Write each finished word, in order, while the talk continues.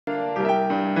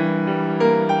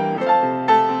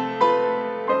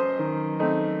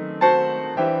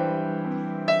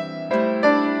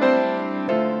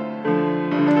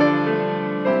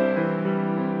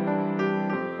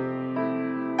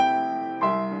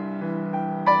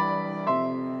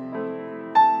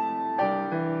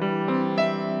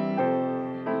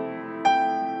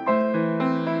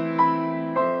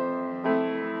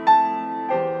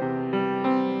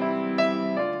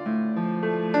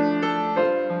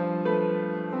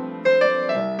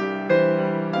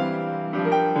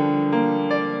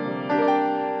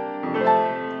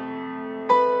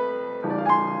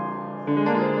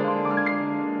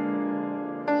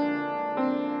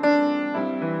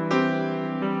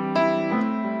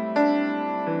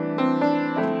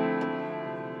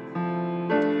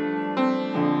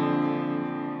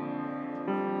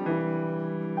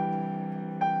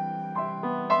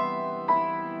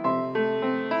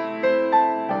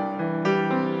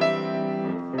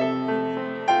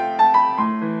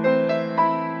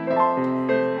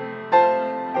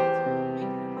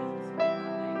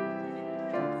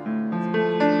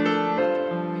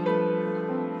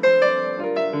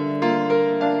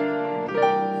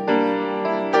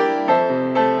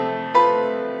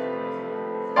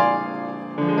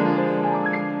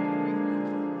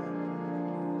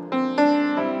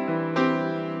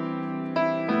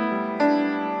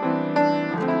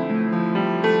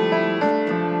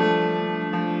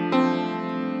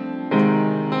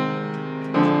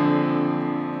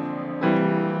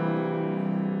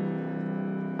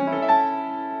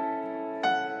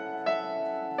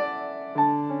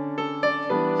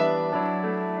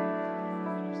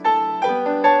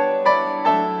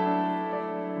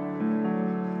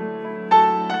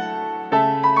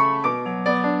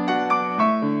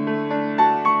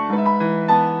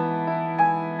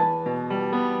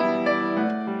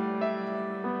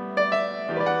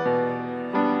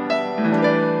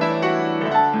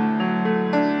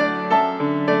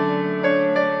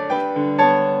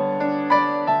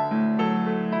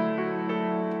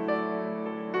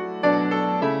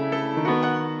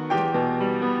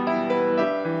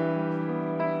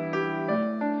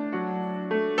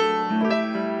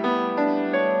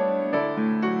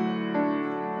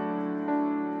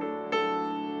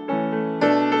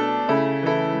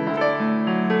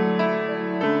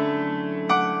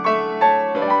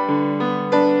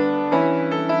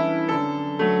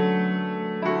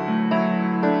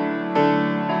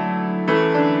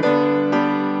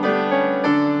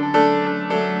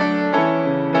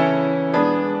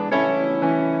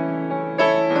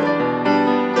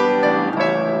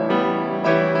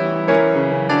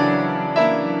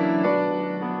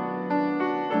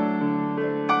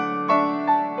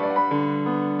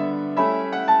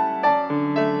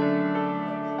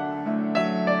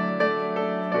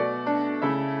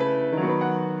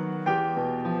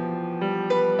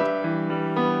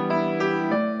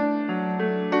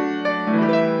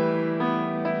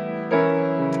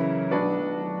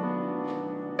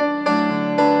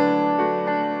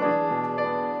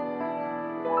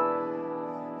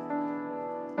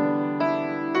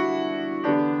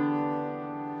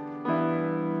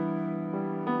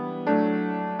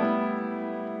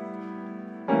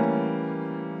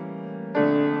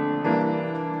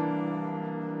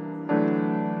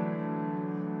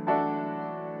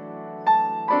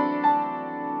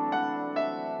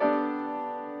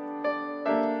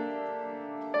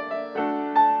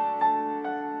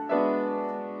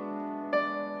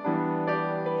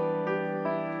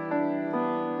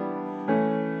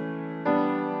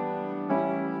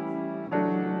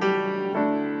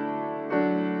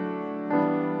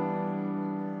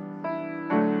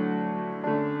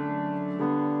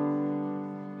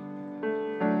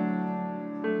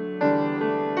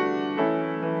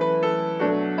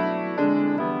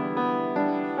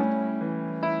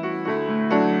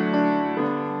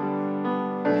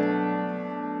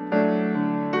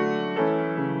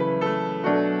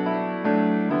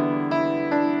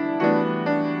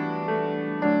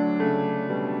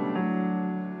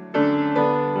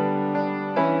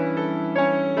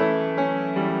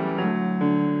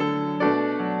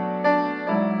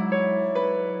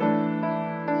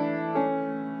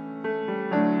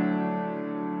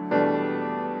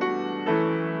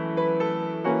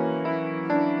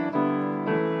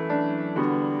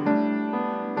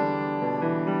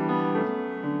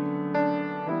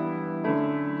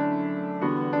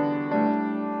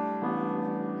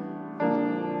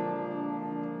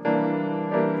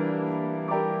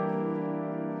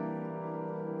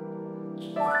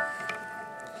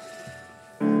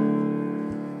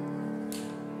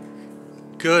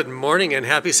Good morning and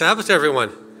happy Sabbath,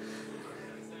 everyone.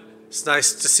 It's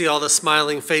nice to see all the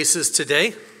smiling faces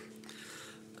today.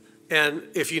 And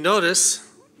if you notice,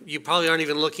 you probably aren't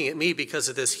even looking at me because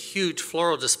of this huge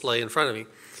floral display in front of me.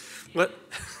 But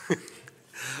I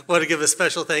want to give a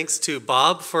special thanks to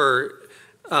Bob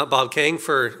Kang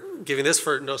for giving this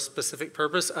for no specific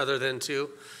purpose other than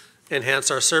to enhance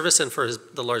our service and for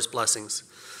the Lord's blessings.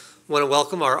 I want to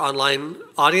welcome our online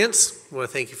audience. I want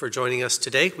to thank you for joining us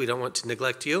today. We don't want to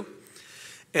neglect you.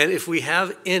 And if we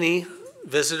have any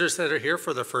visitors that are here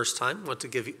for the first time, I want to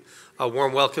give you a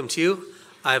warm welcome to you.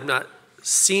 I have not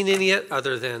seen any yet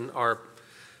other than our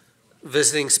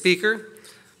visiting speaker,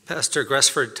 Pastor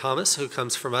Gresford Thomas, who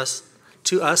comes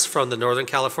to us from the Northern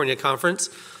California Conference.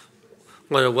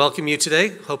 I want to welcome you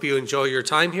today. Hope you enjoy your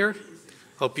time here.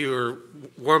 Hope you are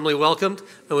warmly welcomed,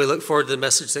 and we look forward to the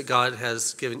message that God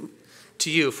has given to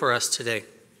you for us today.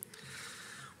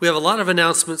 We have a lot of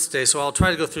announcements today, so I'll try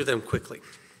to go through them quickly.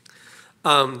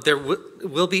 There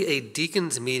will be a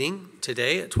deacons meeting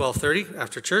today at 12:30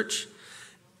 after church,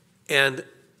 and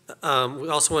we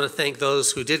also want to thank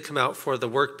those who did come out for the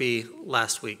work bee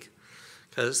last week,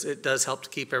 because it does help to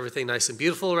keep everything nice and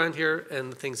beautiful around here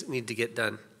and the things that need to get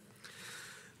done.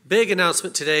 Big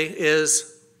announcement today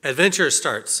is Adventure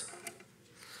starts.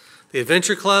 The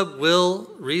Adventure Club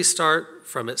will restart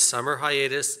from its summer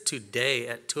hiatus today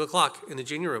at 2 o'clock in the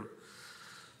junior room.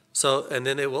 So, and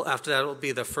then after that, it will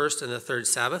be the first and the third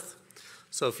Sabbath.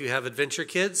 So if you have Adventure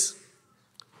kids,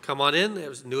 come on in.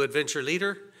 There's a new Adventure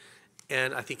leader,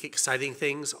 and I think exciting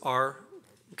things are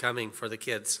coming for the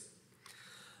kids.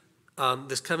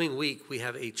 This coming week, we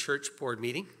have a church board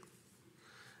meeting,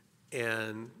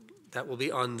 and that will be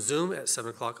on Zoom at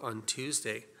 7 o'clock on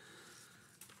Tuesday.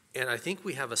 And I think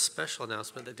we have a special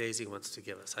announcement that Daisy wants to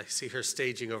give us. I see her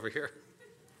staging over here.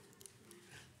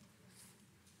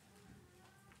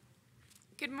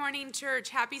 Good morning, church.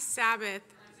 Happy Sabbath.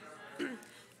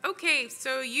 Okay,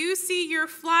 so you see your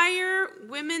flyer.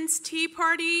 Women's Tea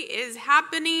Party is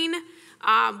happening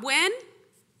when? Sunday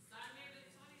the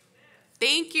 25th.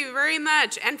 Thank you very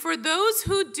much. And for those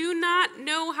who do not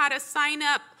know how to sign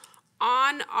up,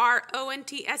 on our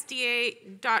ontsda.org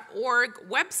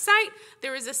website,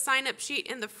 there is a sign-up sheet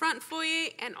in the front foyer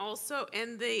and also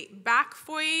in the back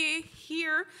foyer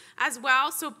here as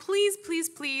well. So please, please,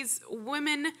 please,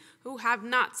 women who have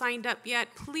not signed up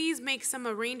yet, please make some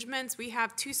arrangements. We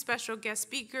have 2 special guest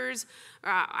speakers.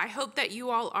 I hope that you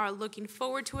all are looking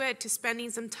forward to it, to spending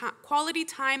some quality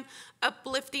time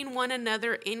uplifting one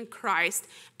another in Christ.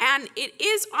 And it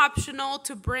is optional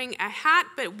to bring a hat,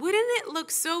 but wouldn't it look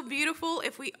so beautiful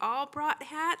if we all brought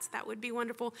hats? That would be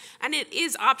wonderful. And it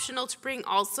is optional to bring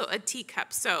also a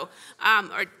teacup,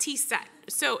 or tea set.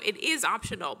 So it is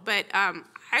optional, but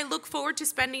I look forward to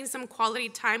spending some quality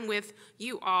time with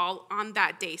you all on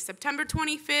that day. September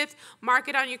 25th, mark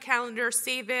it on your calendar,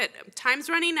 save it. Time's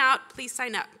running out. Please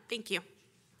sign up. Thank you.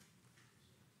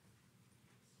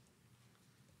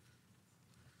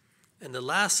 And the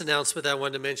last announcement that I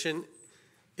wanted to mention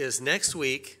is next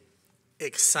week,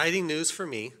 exciting news for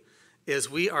me, is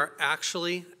we are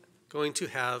actually going to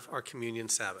have our communion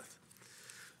Sabbath.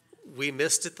 We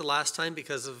missed it the last time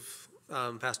because of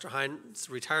Pastor Hines'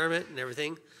 retirement and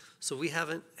everything, so we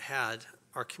haven't had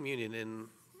our communion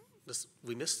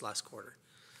we missed last quarter.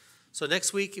 So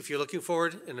next week, if you're looking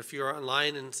forward, and if you're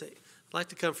online and say, I'd like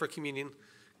to come for communion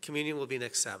will be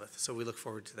next Sabbath, so we look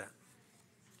forward to that.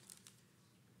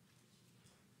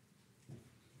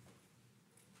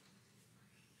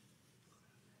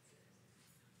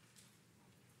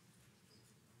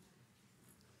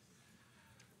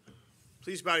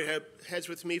 Please bow your heads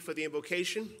with me for the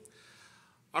invocation.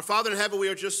 Our Father in heaven, we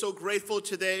are just so grateful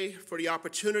today for the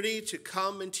opportunity to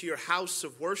come into your house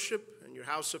of worship and your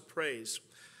house of praise.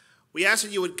 We ask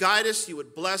that you would guide us, you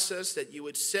would bless us, that you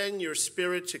would send your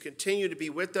Spirit to continue to be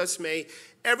with us. May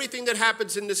everything that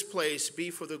happens in this place be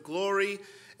for the glory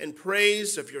and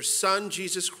praise of your Son,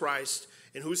 Jesus Christ,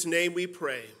 in whose name we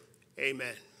pray.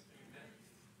 Amen.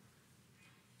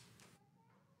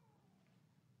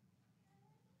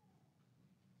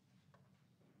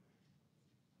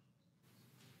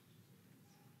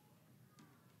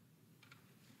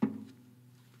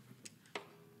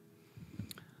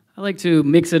 I like to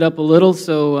mix it up a little,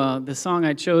 so the song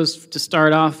I chose to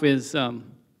start off is,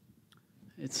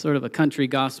 it's sort of a country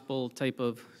gospel type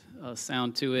of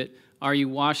sound to it. Are You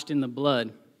Washed in the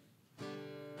Blood?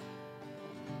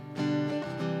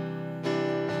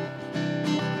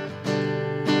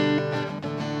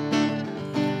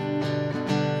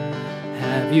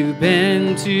 Have Have you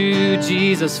been to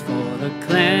Jesus for the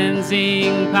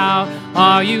cleansing power?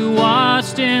 Are you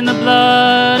washed in the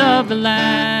blood of the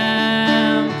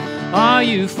Lamb? Are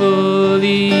you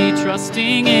fully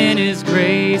trusting in His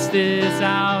grace this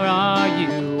hour? Are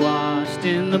you washed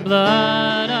in the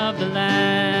blood of the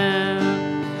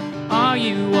Lamb? Are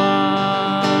you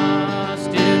washed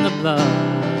in the blood,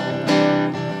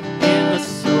 in the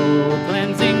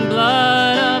soul-cleansing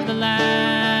blood of the Lamb?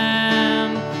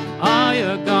 Are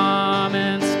your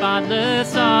garments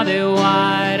spotless? Are they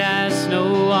white as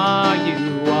snow? Are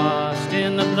you washed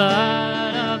in the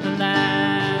blood of the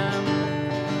Lamb?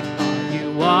 Are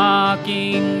you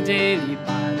walking daily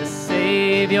by the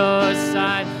Savior's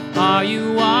side? Are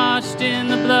you washed in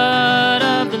the blood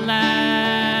of the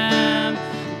Lamb?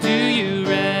 Do you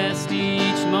rest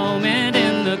each moment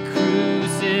in the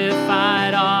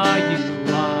crucified? Are you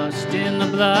washed in the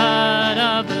blood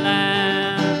of the Lamb?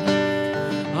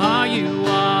 Are you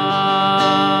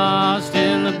washed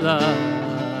in the blood,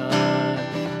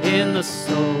 in the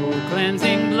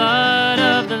soul-cleansing blood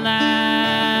of the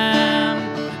Lamb?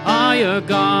 Are your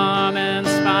garments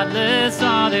spotless?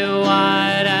 Are they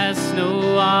white as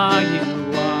snow? Are you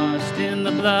washed in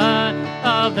the blood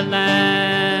of the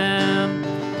Lamb?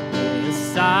 Lay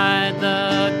aside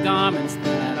the garments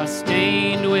that are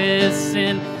stained with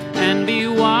sin and be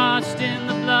washed in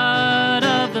the blood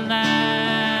of the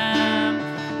Lamb.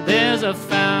 There's a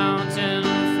fountain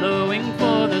flowing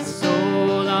for the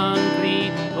soul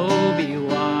unclean. Oh, be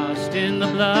washed in the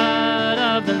blood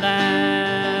of the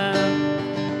Lamb.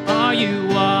 Are you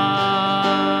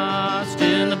washed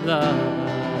in the blood,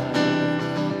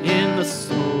 in the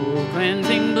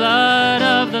soul-cleansing blood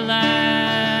of the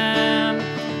Lamb?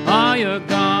 Are your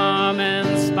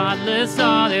garments spotless?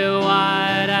 Are they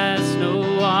white as snow?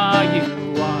 Are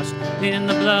you washed in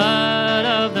the blood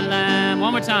of the Lamb?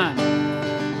 One more time.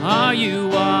 Are you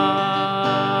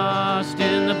washed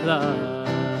in the blood,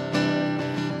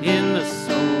 in the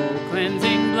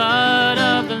soul-cleansing blood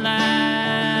of the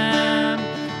Lamb?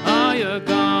 Are your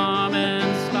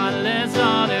garments spotless?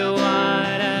 Are they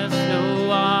white as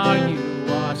snow? Are you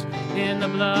washed in the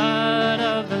blood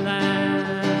of the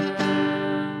Lamb?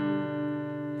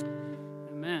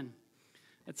 Amen.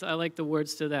 I like the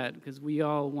words to that because we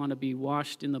all want to be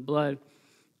washed in the blood.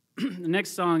 The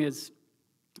next song is,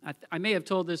 I may have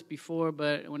told this before,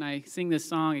 but when I sing this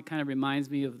song, it kind of reminds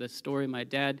me of the story my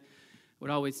dad would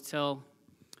always tell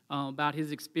about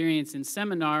his experience in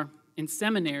seminary.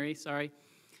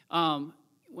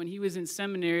 When he was in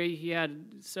seminary, he had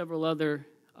several other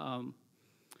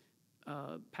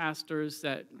pastors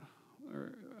that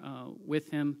were with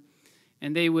him,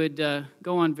 and they would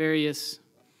go on various,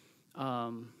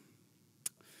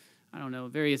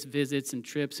 various visits and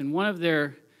trips. And one of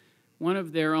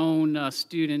their own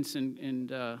students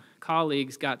and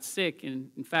colleagues got sick,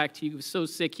 and in fact, he was so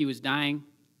sick he was dying.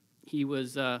 He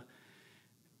was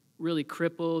really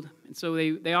crippled, and so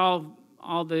they all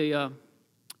the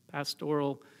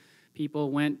pastoral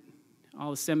people went, all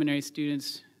the seminary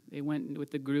students, they went with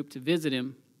the group to visit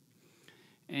him,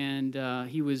 and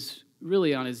he was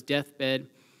really on his deathbed.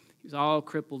 He was all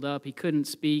crippled up. He couldn't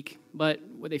speak, but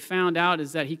what they found out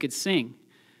is that he could sing.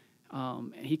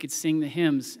 And he could sing the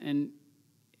hymns, and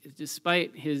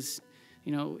despite his,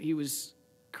 he was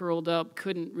curled up,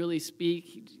 couldn't really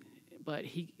speak, but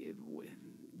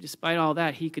despite all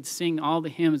that, he could sing all the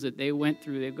hymns that they went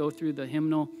through. They'd go through the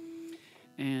hymnal,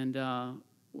 and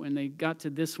when they got to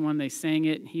this one, they sang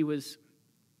it. He was,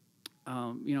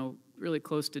 really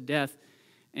close to death,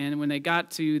 and when they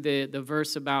got to the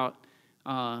verse about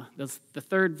the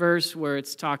third verse where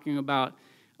it's talking about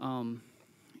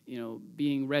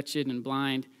being wretched and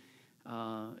blind,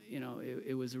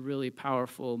 it was a really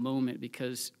powerful moment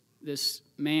because this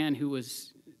man who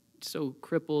was so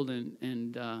crippled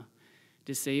and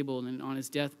disabled and on his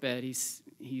deathbed,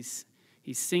 he's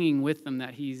singing with them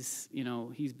that he's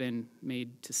been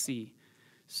made to see.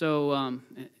 So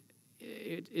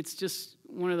it's just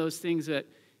one of those things that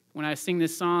when I sing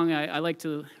this song, I like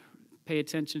to pay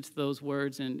attention to those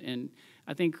words, and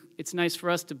I think it's nice for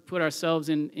us to put ourselves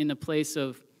in the place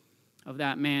of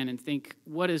that man and think,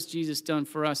 what has Jesus done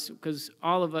for us? Because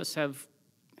all of us have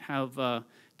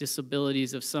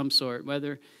disabilities of some sort,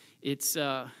 whether it's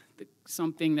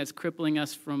something that's crippling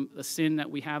us from a sin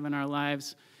that we have in our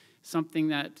lives, something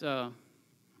that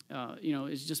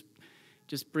is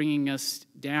just bringing us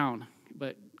down,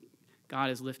 but God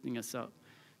is lifting us up.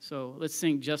 So let's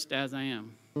sing Just As I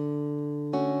Am.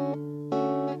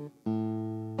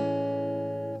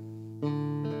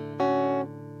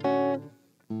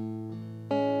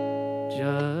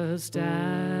 Just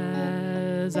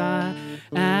as I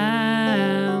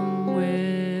am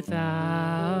with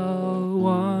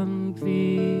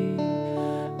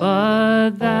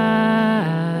but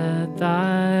that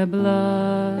thy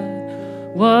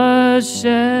blood was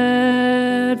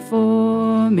shed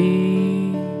for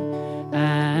me,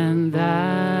 and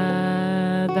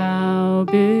that thou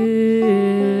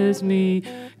bidst me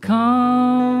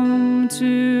come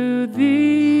to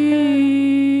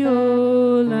thee,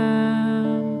 O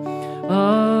Lamb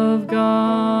of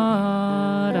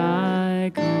God,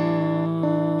 I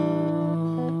come,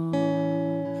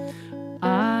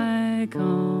 I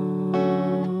come.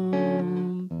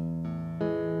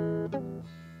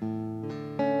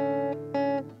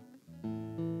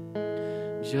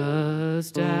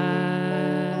 Just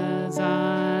as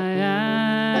I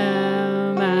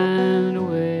am, and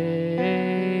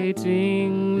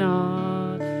waiting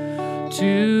not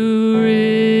to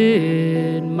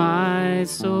rid my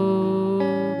soul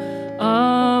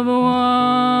of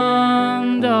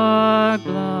one dark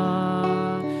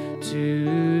blot,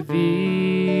 to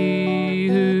thee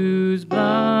whose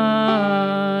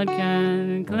blood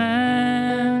can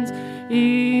cleanse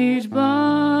each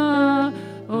blot,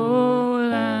 O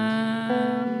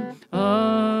Lamb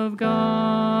of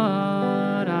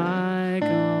God, I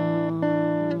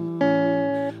come,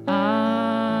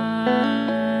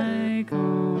 I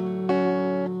come.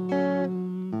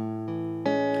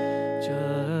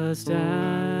 Just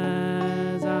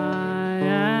as I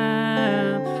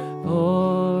am,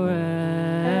 poor,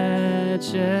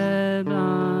 wretched,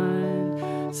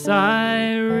 blind,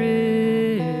 sight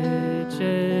riches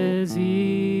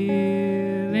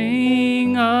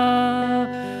healing of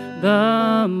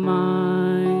the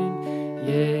mind,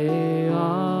 yea,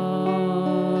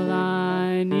 all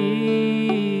I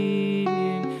need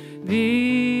in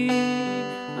thee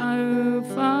I will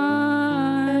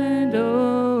find,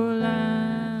 O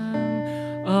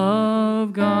Lamb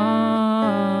of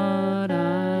God,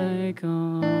 I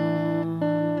come,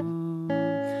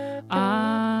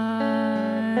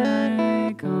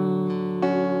 I come.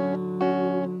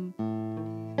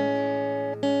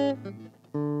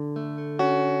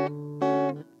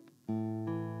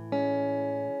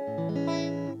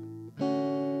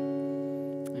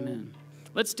 Amen.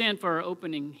 Let's stand for our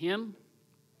opening hymn.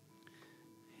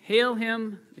 Hail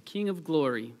him, the King of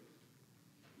glory.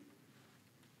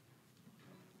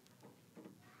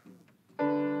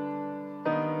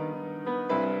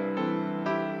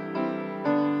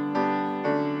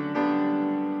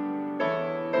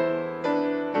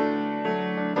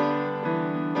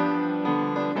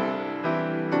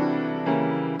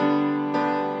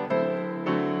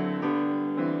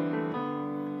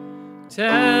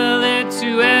 Tell it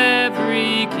to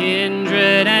every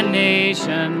kindred and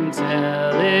nation,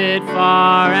 tell it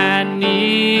far and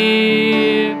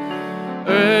near.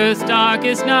 Earth's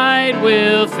darkest night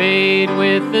will fade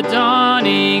with the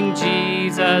dawning,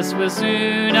 Jesus will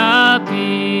soon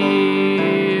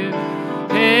appear.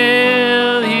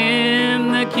 Hail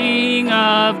him, the King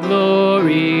of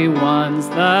glory, once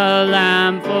the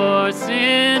Lamb for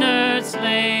sinners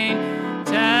slain.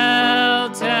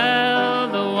 Tell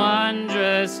the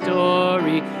wondrous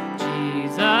story,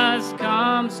 Jesus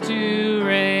comes to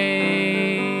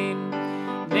reign.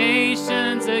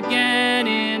 Nations again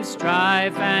in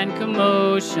strife and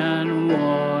commotion,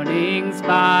 warnings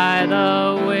by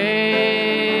the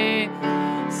way.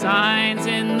 Signs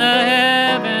in the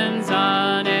heavens,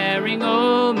 unerring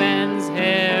omens,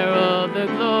 herald the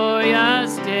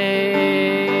glorious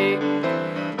day.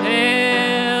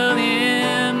 Hail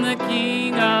him, the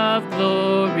King of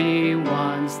glory,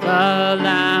 once the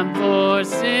Lamb for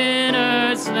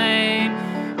sinners slain.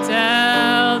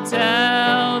 Tell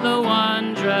the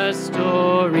wondrous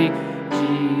story,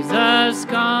 Jesus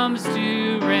comes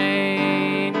to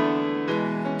reign.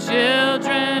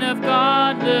 Children of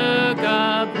God, look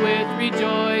up with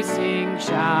rejoicing,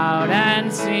 shout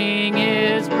and sing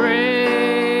his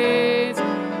praise.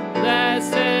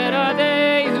 Blessed are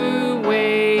they who,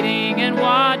 waiting and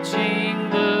watching,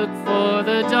 look for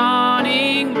the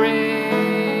dawning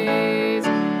rays.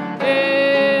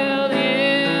 Hail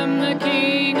him, the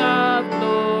King of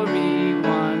glory,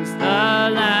 once the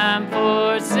Lamb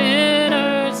for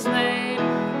sinners slain.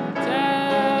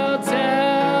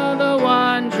 Tell the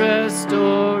wondrous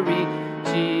story,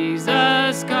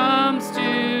 Jesus comes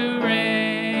to reign.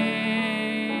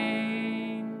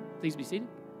 Please be seated.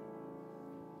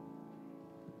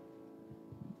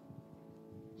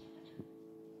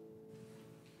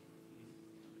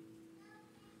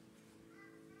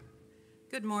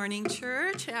 Good morning,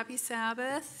 church. Happy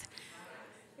Sabbath.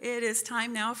 It is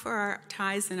time now for our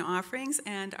tithes and offerings,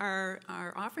 and our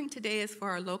offering today is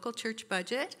for our local church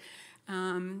budget.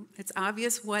 It's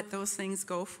obvious what those things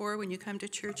go for when you come to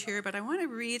church here, but I want to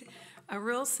read a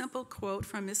real simple quote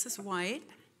from Mrs. White.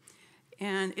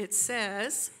 And it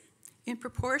says, in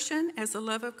proportion as the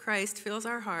love of Christ fills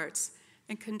our hearts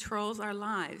and controls our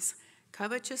lives,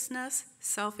 covetousness,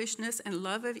 selfishness, and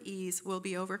love of ease will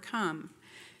be overcome.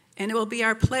 And it will be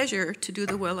our pleasure to do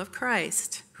the will of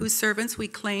Christ, whose servants we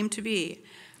claim to be.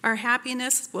 Our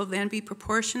happiness will then be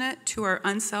proportionate to our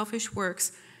unselfish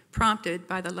works prompted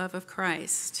by the love of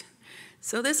Christ.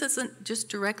 So this isn't just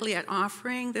directly at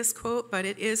offering, this quote, but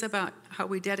it is about how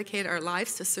we dedicate our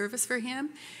lives to service for him.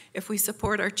 If we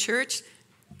support our church,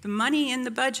 the money in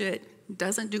the budget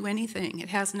doesn't do anything. It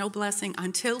has no blessing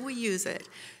until we use it.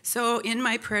 So in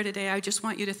my prayer today, I just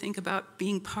want you to think about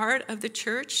being part of the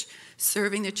church,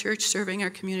 serving our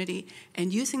community,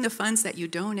 and using the funds that you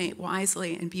donate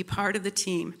wisely and be part of the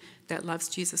team that loves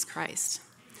Jesus Christ.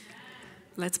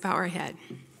 Let's bow our head.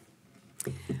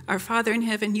 Our Father in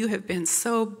heaven, you have been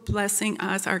so blessing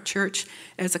us, our church,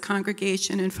 as a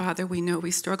congregation. And Father, we know we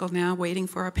struggle now waiting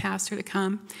for our pastor to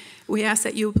come. We ask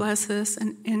that you bless us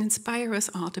and inspire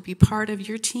us all to be part of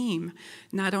your team,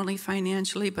 not only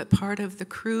financially, but part of the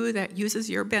crew that uses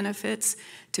your benefits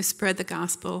to spread the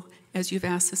gospel as you've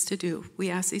asked us to do. We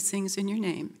ask these things in your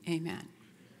name. Amen.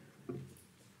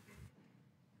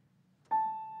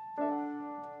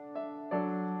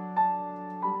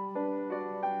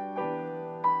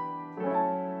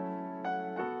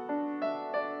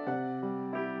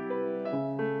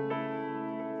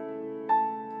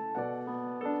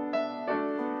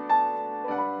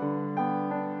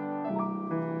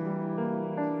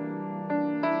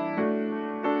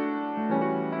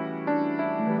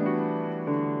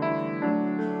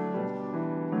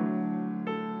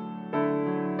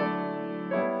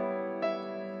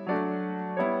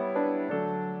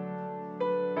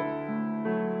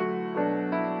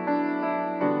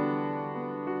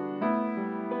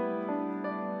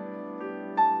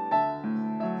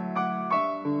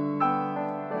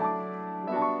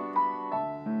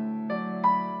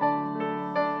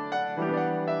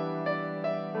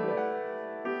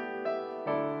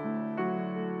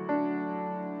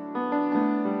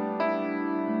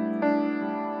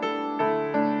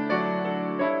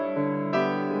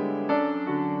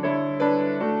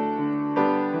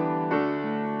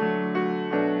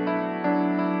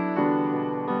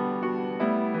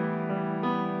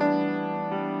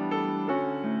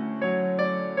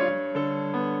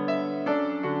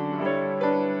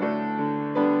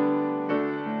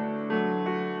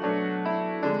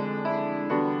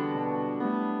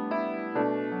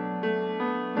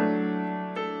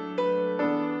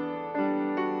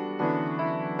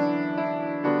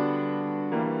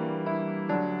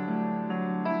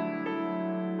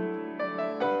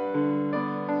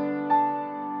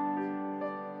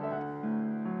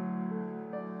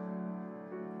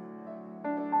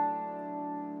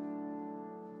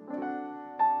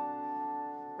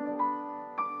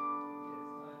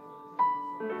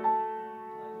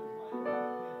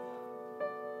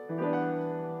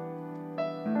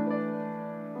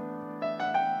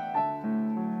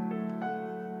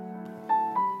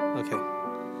 Okay.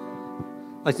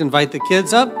 I'd like to invite the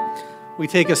kids up. We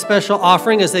take a special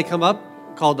offering as they come up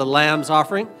called the Lamb's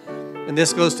Offering. And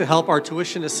this goes to help our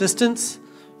tuition assistance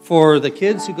for the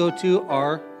kids who go to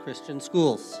our Christian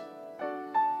schools.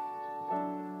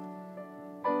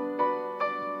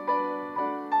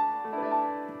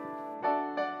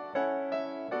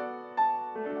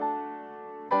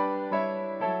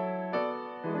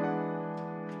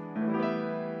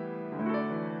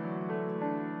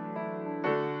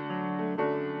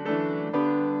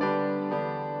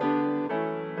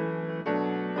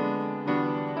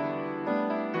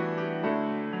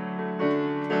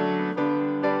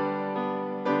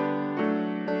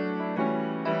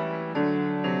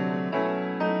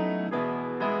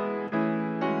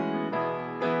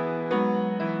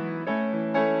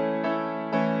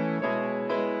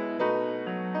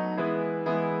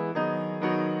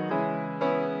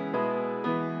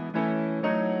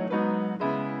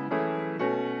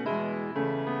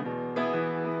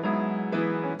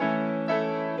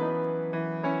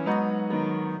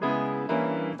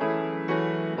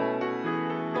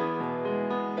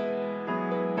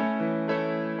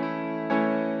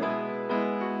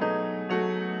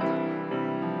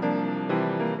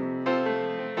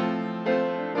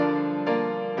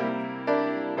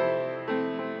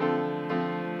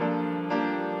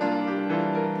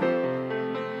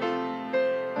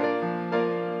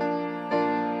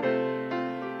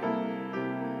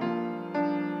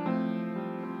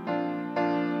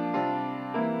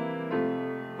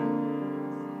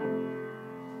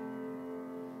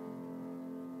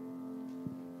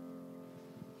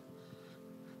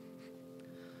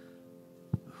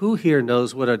 Who here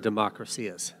knows what a democracy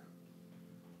is?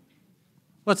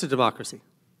 What's a democracy?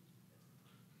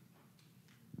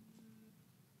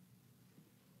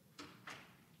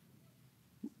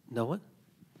 No one?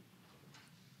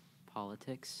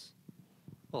 Politics.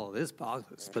 Well, it is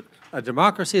politics, but a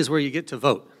democracy is where you get to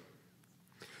vote.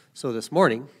 So this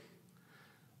morning,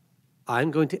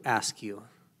 I'm going to ask you,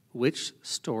 which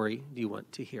story do you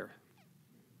want to hear?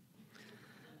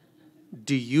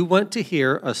 Do you want to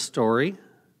hear a story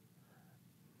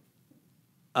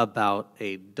about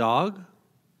a dog?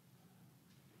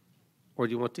 Or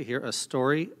do you want to hear a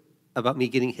story about me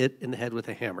getting hit in the head with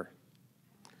a hammer?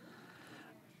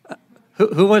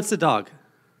 Who wants the dog?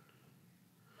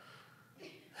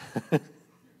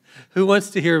 Who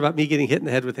wants to hear about me getting hit in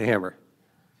the head with a hammer?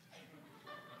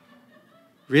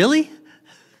 Really?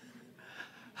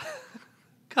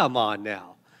 Come on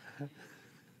now.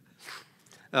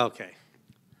 Okay.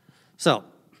 So,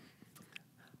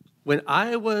 when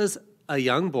I was a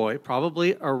young boy,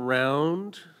 probably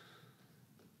around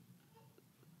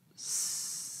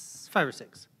 5 or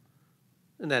 6,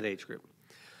 in that age group,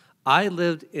 I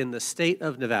lived in the state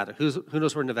of Nevada. Who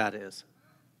knows where Nevada is?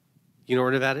 You know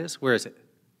where Nevada is? Where is it?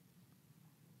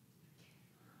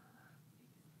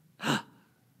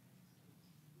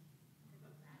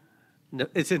 No,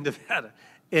 it's in Nevada.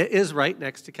 It is right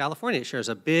next to California. It shares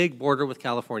a big border with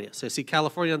California. So you see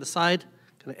California on the side,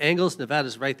 kind of angles.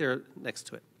 Nevada's right there next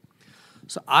to it.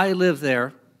 So I live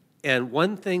there, and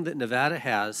one thing that Nevada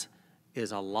has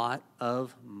is a lot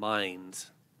of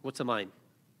mines. What's a mine?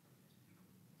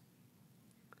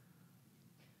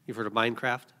 You've heard of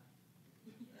Minecraft?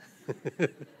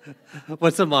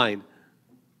 What's a mine?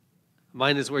 A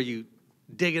mine is where you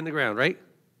dig in the ground, right?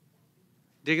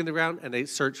 Dig in the ground, and they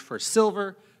search for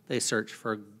silver, they search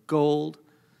for gold.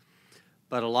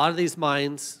 But a lot of these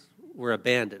mines were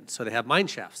abandoned, so they have mine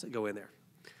shafts that go in there.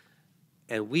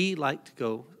 And we like to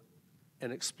go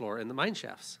and explore in the mine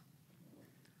shafts.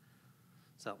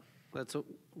 So that's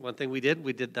one thing we did.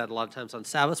 We did that a lot of times on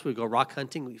Sabbath. We'd go rock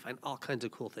hunting. We'd find all kinds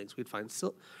of cool things. We'd find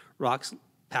rocks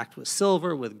packed with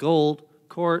silver, with gold,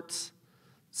 quartz,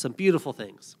 some beautiful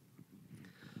things.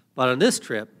 But on this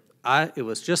trip, it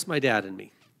was just my dad and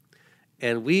me.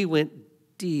 And we went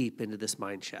deep into this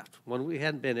mine shaft, one we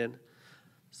hadn't been in.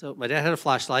 So my dad had a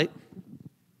flashlight.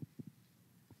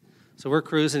 So we're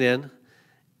cruising in,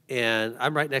 and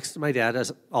I'm right next to my dad,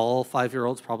 as all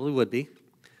 5-year-olds probably would be.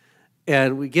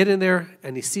 And we get in there,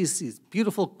 and he sees these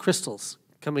beautiful crystals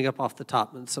coming up off the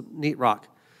top and some neat rock.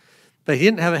 But he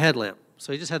didn't have a headlamp,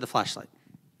 so he just had the flashlight.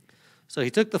 So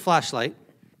he took the flashlight,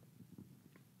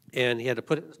 and he had to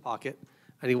put it in his pocket,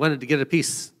 and he wanted to get a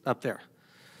piece up there.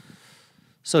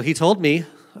 So he told me,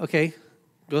 okay,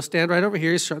 go stand right over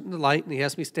here. He's shutting the light, and he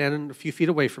has me standing a few feet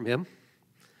away from him.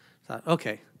 I thought,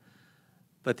 okay.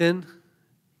 But then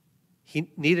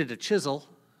he needed a chisel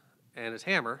and his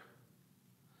hammer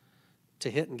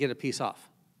to hit and get a piece off.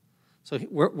 So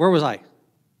where was I?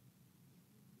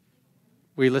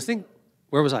 Were you listening?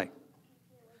 Where was I?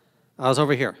 I was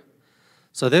over here.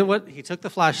 So then he took the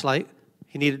flashlight.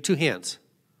 He needed 2 hands.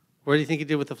 What do you think he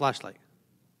did with the flashlight?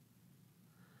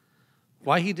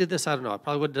 Why he did this, I don't know. I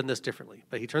probably would have done this differently.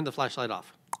 But he turned the flashlight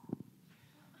off.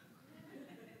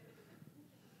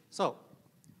 So,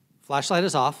 flashlight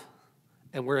is off,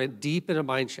 and we're deep in a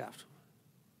mine shaft.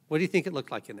 What do you think it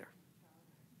looked like in there?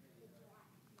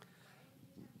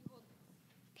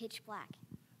 Pitch black.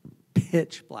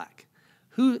 Pitch black.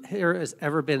 Who here has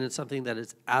ever been in something that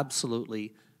is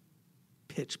absolutely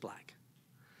pitch black,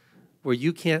 where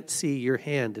you can't see your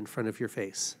hand in front of your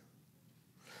face?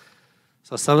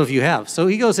 So some of you have. So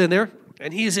he goes in there,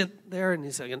 and he's in there,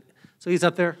 and so he's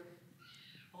up there,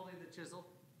 holding the chisel,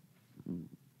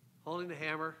 holding the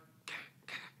hammer.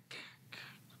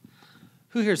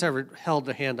 Who here's ever held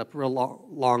a hand up a real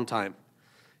long time,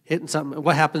 hitting something?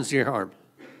 What happens to your arm?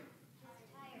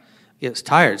 It's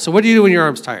tired. So what do you do when your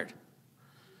arm's tired?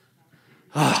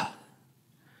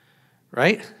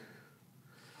 Right?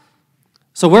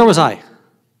 So where was I?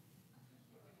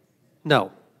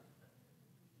 No.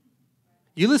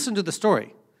 You listened to the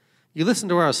story. You listened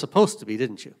to where I was supposed to be,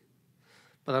 didn't you?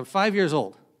 But I'm 5 years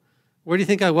old. Where do you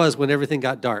think I was when everything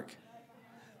got dark?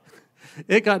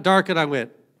 It got dark and I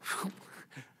went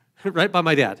right by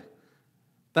my dad.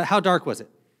 But how dark was it?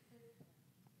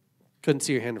 Couldn't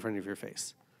see your hand in front of your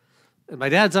face. And my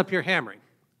dad's up here hammering.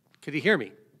 Could he hear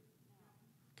me?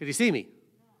 Could he see me?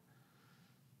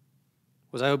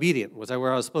 Was I obedient? Was I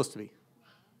where I was supposed to be?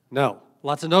 No.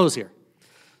 Lots of no's here.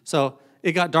 So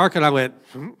it got dark and I went,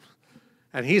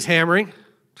 and he's hammering.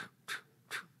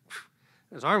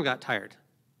 His arm got tired.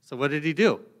 So what did he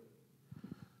do?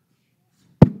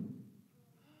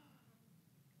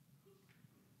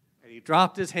 And He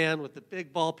dropped his hand with the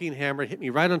big ball peen hammer, hit me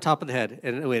right on top of the head,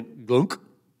 and it went glunk.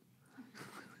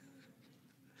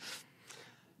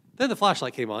 Then the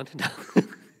flashlight came on.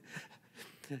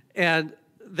 And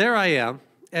there I am,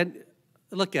 and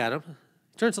look at him,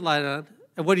 turns the light on,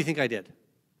 and what do you think I did?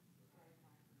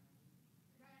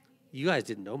 You guys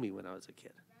didn't know me when I was a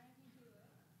kid.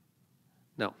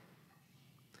 No.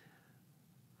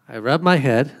 I rubbed my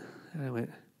head, and I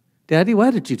went, Daddy,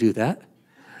 why did you do that?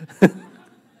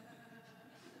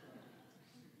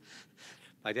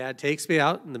 My dad takes me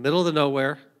out in the middle of the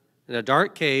nowhere in a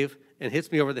dark cave and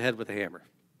hits me over the head with a hammer.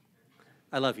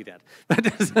 I love you, Dad.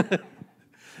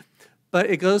 But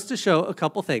it goes to show a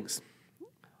couple things.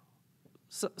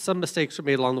 Some mistakes were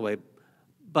made along the way.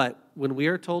 But when we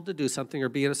are told to do something or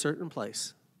be in a certain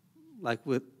place,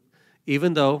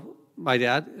 even though my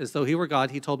dad, as though he were God,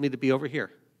 he told me to be over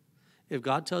here. If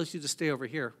God tells you to stay over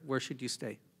here, where should you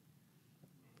stay?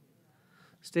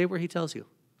 Stay where he tells you.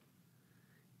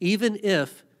 Even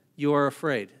if you are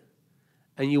afraid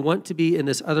and you want to be in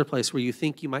this other place where you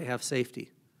think you might have safety.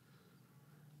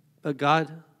 But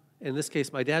God, in this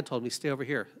case, my dad told me, stay over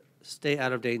here. Stay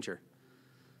out of danger.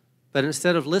 But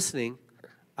instead of listening,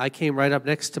 I came right up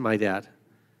next to my dad,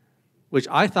 which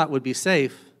I thought would be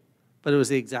safe, but it was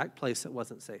the exact place that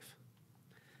wasn't safe.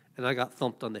 And I got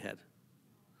thumped on the head.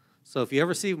 So if you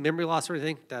ever see memory loss or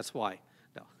anything, that's why.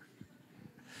 No.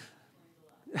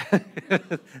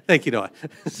 Thank you, Noah.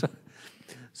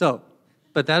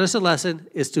 But that is a lesson,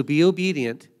 is to be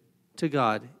obedient to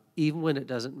God, even when it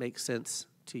doesn't make sense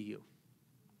to you.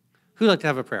 Who'd like to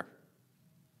have a prayer?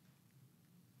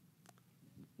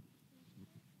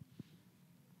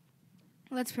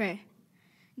 Let's pray.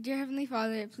 Dear Heavenly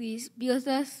Father, please be with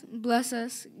us, bless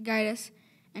us, guide us,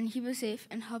 and keep us safe,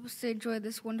 and help us to enjoy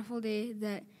this wonderful day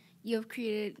that you have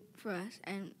created for us.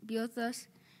 And be with us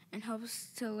and help us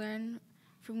to learn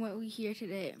from what we hear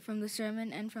today, from the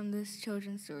sermon and from this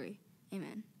children's story.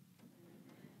 Amen.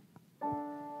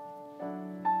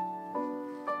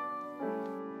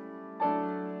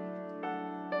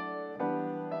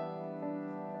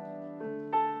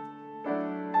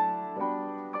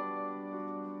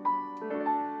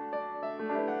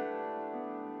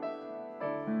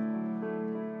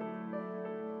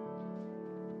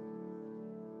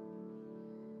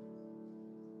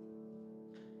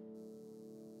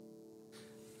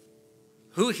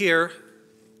 Who here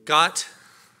got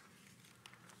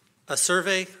a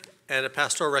survey and a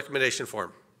pastoral recommendation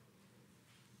form?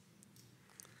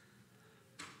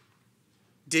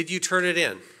 Did you turn it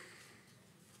in?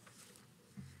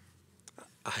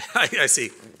 I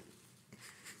see.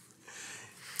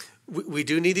 We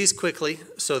do need these quickly,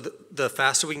 so the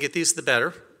faster we can get these, the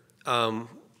better.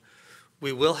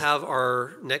 We will have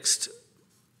our next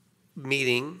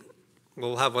meeting.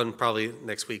 We'll have one probably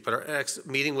next week, but our next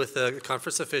meeting with the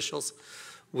conference officials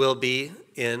will be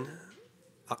in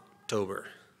October.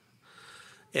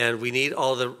 And we need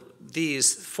all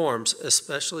these forms,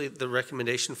 especially the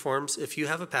recommendation forms. If you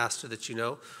have a pastor that you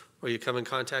know or you come in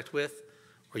contact with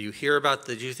or you hear about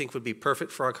that you think would be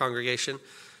perfect for our congregation,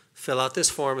 fill out this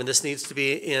form, and this needs to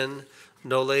be in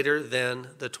no later than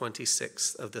the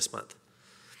 26th of this month.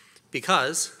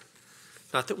 Because,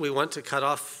 not that we want to cut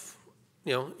off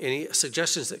any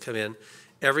suggestions that come in,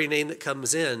 every name that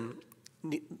comes in,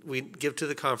 we give to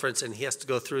the conference, and he has to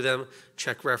go through them,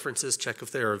 check references, check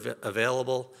if they're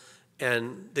available,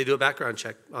 and they do a background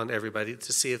check on everybody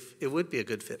to see if it would be a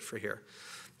good fit for here.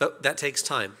 But that takes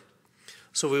time.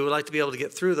 So we would like to be able to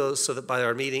get through those so that by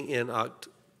our meeting in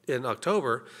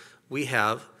October, we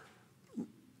have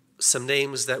some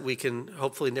names that we can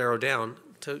hopefully narrow down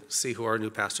to see who our new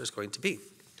pastor is going to be.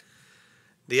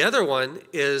 The other one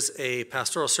is a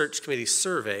pastoral search committee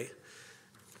survey,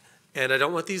 and I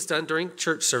don't want these done during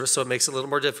church service, so it makes it a little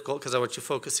more difficult because I want you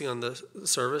focusing on the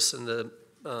service and the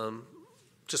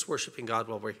just worshiping God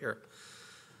while we're here.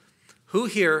 Who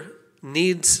here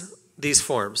needs these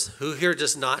forms? Who here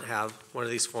does not have one of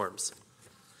these forms?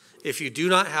 If you do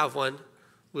not have one,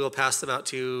 we will pass them out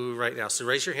to you right now. So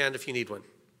raise your hand if you need one.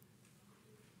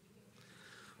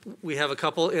 We have a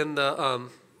couple in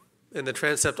the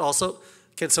transept also.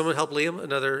 Can someone help Liam,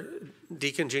 another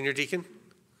deacon, junior deacon?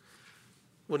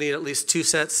 We'll need at least 2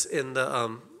 sets in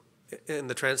the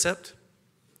transept.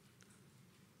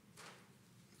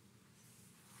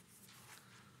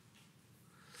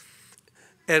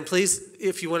 And please,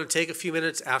 if you want to take a few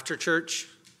minutes after church,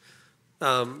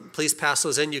 please pass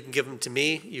those in. You can give them to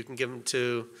me. You can give them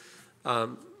to, I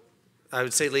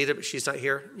would say Lita, but she's not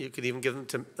here. You could even give them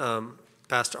to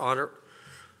Pastor Honor,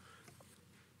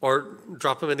 or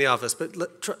drop them in the office.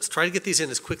 But try to get these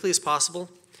in as quickly as possible,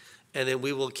 and then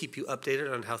we will keep you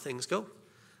updated on how things go.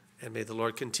 And may the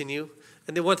Lord continue.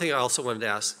 And the one thing I also wanted to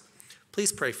ask,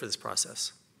 please pray for this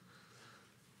process.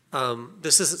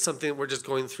 This isn't something we're just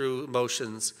going through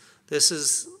motions.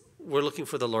 We're looking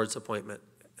for the Lord's appointment.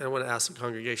 And I want to ask the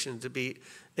congregation to be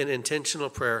an intentional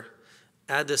prayer.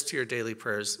 Add this to your daily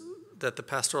prayers, that the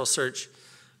pastoral search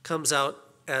comes out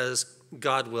as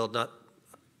God willed, not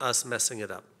us messing it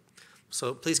up.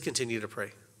 So please continue to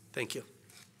pray. Thank you.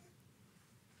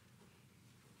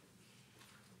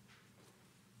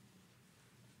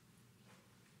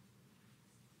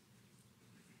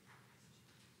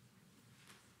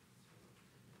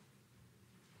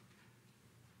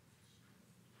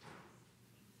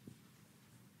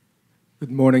 Good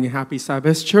morning and happy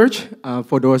Sabbath, church.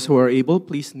 For those who are able,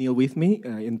 please kneel with me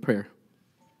in prayer.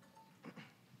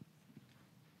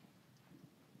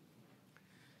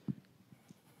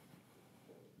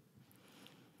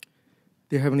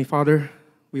 Dear Heavenly Father,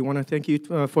 we want to thank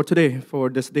you for today, for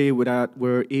this day that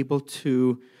we're able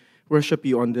to worship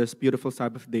you on this beautiful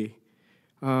Sabbath day.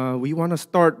 We want to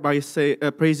start by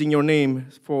praising your name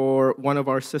for one of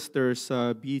our sisters,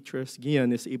 Beatrice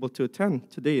Gian, is able to attend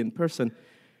today in person.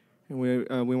 And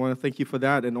we want to thank you for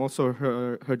that, and also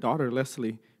her daughter,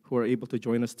 Leslie, who are able to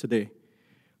join us today.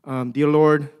 Dear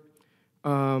Lord,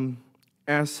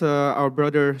 as our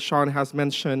brother Sean has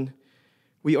mentioned,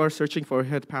 we are searching for a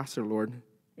head pastor, Lord.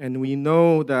 And we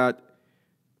know that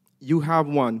you have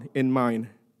one in mind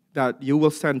that you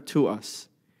will send to us.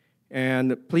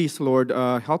 And please, Lord,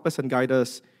 help us and guide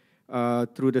us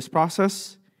through this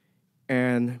process,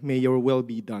 and may your will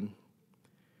be done.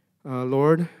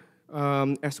 Lord,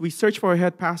 as we search for a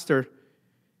head pastor,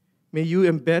 may you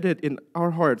embed it in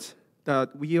our hearts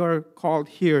that we are called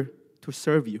here to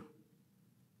serve you.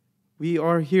 We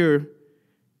are here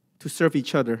to serve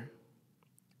each other.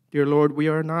 Dear Lord, we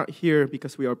are not here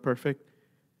because we are perfect,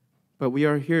 but we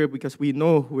are here because we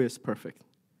know who is perfect,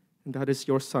 and that is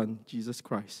your Son, Jesus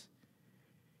Christ.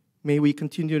 May we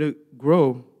continue to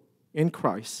grow in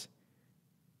Christ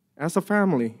as a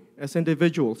family, as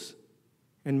individuals,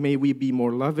 and may we be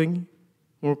more loving,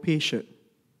 more patient,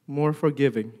 more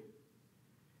forgiving.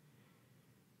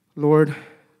 Lord,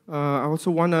 I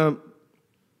also want to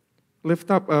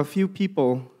lift up a few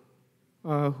people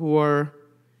who are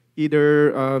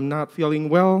either not feeling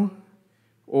well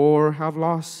or have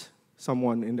lost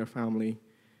someone in their family.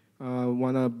 I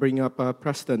want to bring up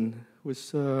Preston,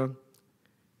 who's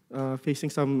facing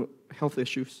some health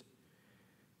issues.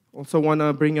 Also want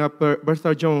to bring up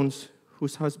Bertha Jones,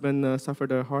 whose husband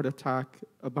suffered a heart attack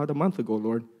about a month ago,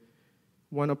 Lord.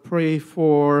 Want to pray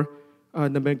for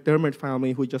the McDermott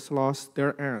family who just lost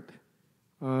their aunt.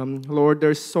 Lord,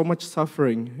 there's so much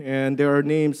suffering, and there are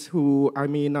names who I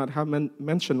may not have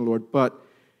mentioned, Lord, but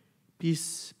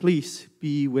please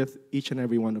be with each and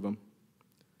every one of them.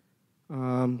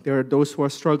 There are those who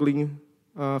are struggling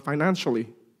financially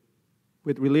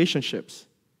with relationships.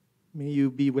 May you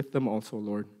be with them also,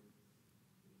 Lord.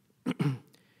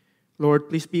 Lord,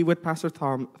 please be with Pastor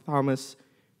Thomas,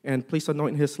 and please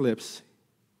anoint his lips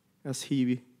as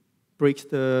he breaks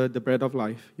the bread of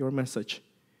life, your message.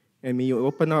 And may you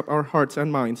open up our hearts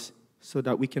and minds so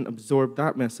that we can absorb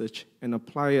that message and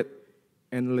apply it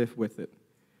and live with it.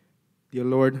 Dear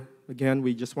Lord, again,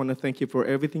 we just want to thank you for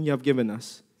everything you have given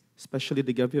us, especially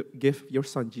the gift of your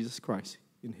Son, Jesus Christ.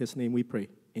 In his name we pray.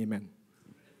 Amen.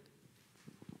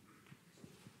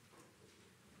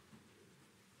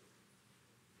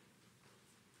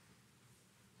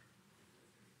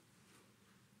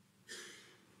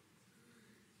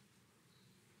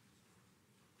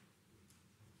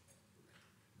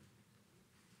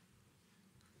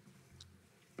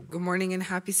 Good morning and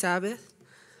happy Sabbath.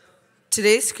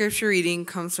 Today's scripture reading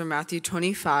comes from Matthew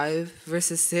 25,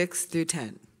 verses 6 through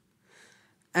 10.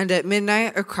 And at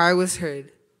midnight a cry was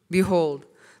heard, "Behold,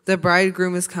 the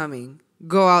bridegroom is coming.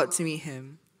 Go out to meet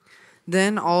him."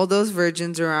 Then all those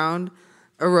virgins around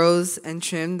arose and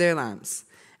trimmed their lamps.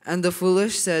 And the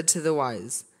foolish said to the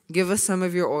wise, "Give us some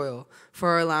of your oil,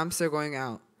 for our lamps are going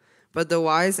out." But the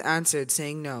wise answered,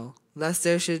 saying, "No, lest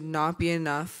there should not be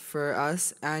enough for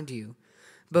us and you.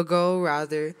 But go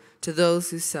rather to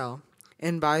those who sell,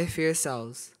 and buy for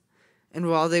yourselves." And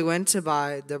while they went to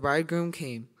buy, the bridegroom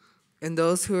came, and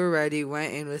those who were ready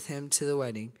went in with him to the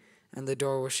wedding, and the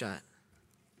door was shut.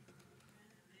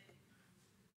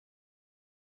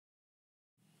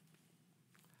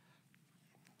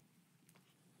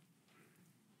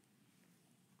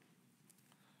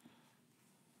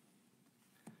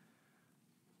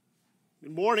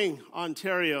 Good morning,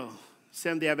 Ontario,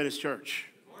 Seventh-day Adventist Church.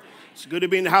 It's good to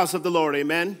be in the house of the Lord,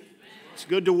 amen? It's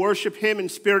good to worship him in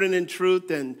spirit and in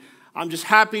truth, and I'm just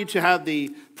happy to have the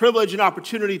privilege and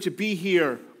opportunity to be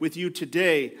here with you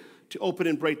today to open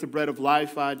and break the bread of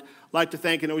life. I'd like to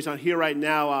thank, I know he's not here right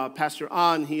now, Pastor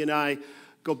An. He and I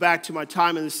go back to my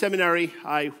time in the seminary.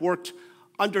 I worked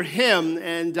under him,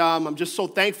 and I'm just so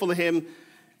thankful to him. In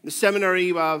the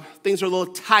seminary, things are a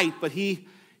little tight, but he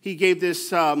gave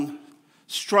this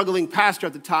struggling pastor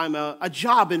at the time a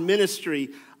job in ministry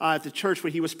at the church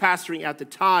where he was pastoring at the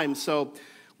time. So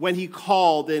when he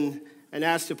called and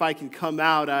asked if I can come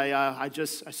out, I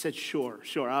said, sure,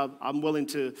 I'm willing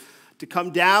to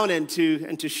come down and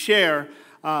to share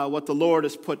what the Lord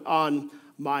has put on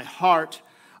my heart.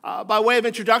 By way of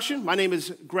introduction, my name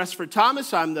is Gresford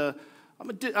Thomas. I'm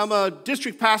a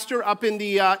district pastor up in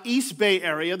the East Bay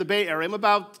Area, the Bay Area. I'm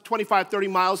about 25, 30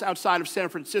 miles outside of San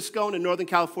Francisco in the Northern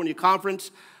California Conference.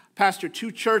 Pastor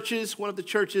 2 churches. One of the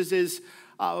churches is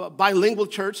a bilingual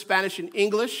church, Spanish and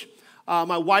English.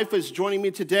 My wife is joining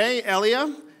me today,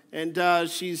 Elia, and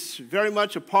she's very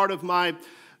much a part of my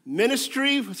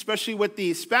ministry, especially with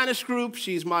the Spanish group.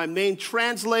 She's my main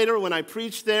translator when I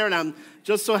preach there, and I'm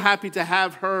just so happy to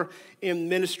have her in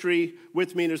ministry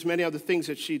with me. And there's many other things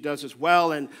that she does as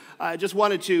well. And I just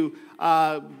wanted to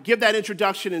give that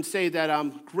introduction and say that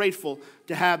I'm grateful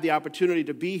to have the opportunity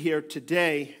to be here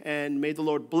today. And may the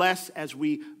Lord bless as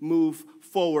we move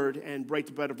forward and break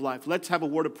the bread of life. Let's have a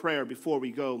word of prayer before we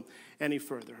go any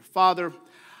further. Father,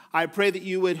 I pray that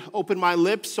you would open my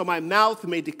lips so my mouth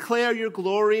may declare your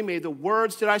glory. May the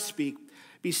words that I speak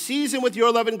be seasoned with your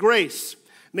love and grace.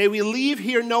 May we leave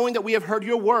here knowing that we have heard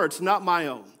your words, not my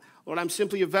own. Lord, I'm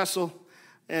simply a vessel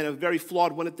and a very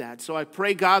flawed one at that. So I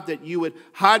pray, God, that you would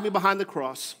hide me behind the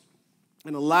cross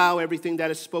and allow everything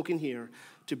that is spoken here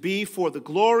to be for the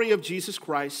glory of Jesus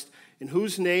Christ, in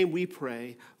whose name we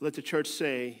pray. Let the church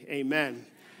say amen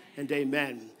and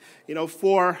amen. You know,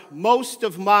 for most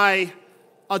of my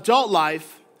adult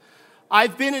life,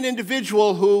 I've been an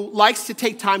individual who likes to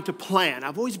take time to plan.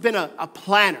 I've always been a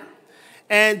planner.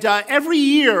 And every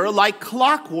year, like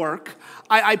clockwork,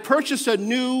 I purchased a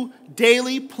new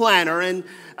daily planner, and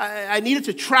I needed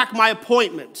to track my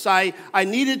appointments. I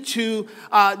needed to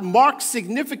mark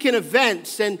significant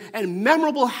events and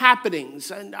memorable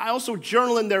happenings. And I also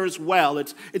journal in there as well.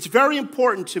 It's very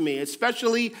important to me,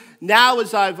 especially now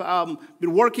as I've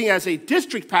been working as a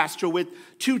district pastor with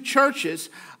 2 churches.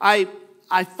 I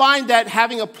find that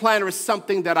having a planner is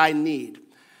something that I need.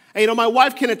 And, you know, my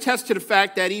wife can attest to the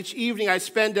fact that each evening I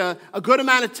spend a good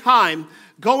amount of time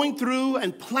going through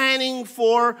and planning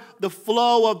for the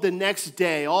flow of the next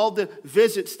day, all the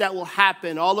visits that will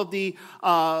happen, all of the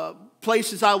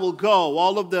places I will go,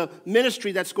 all of the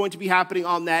ministry that's going to be happening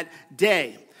on that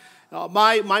day.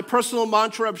 My personal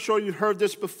mantra, I'm sure you've heard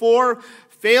this before,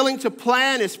 failing to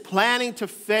plan is planning to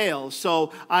fail.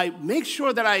 So I make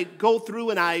sure that I go through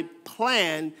and I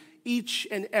plan each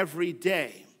and every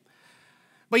day.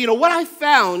 But you know, what I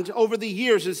found over the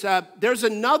years is there's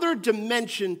another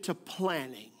dimension to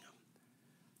planning.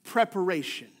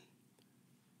 Preparation.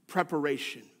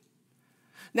 Preparation.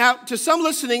 Now, to some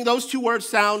listening, those 2 words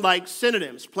sound like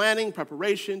synonyms. Planning,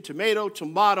 preparation,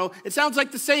 tomato. It sounds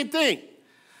like the same thing.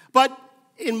 But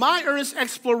in my earnest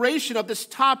exploration of this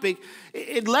topic,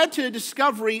 it led to a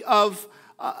discovery of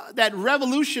that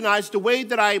revolutionized the way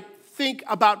that I think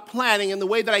about planning and the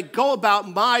way that I go about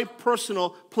my personal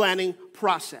planning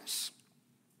process.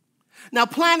 Now,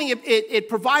 planning, it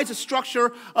provides a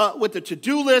structure with a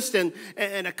to-do list and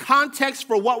a context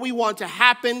for what we want to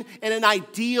happen in an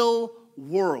ideal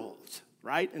world,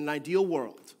 right? In an ideal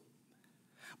world.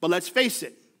 But let's face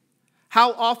it,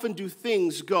 how often do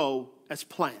things go as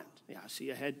planned? Yeah, I see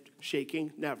a head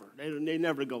shaking. Never. They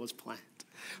never go as planned.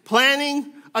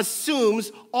 Planning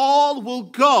assumes all will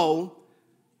go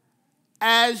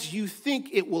as you think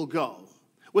it will go,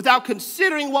 without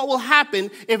considering what will happen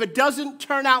if it doesn't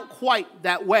turn out quite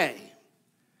that way,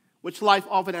 which life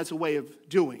often has a way of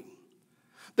doing.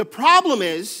 The problem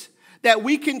is that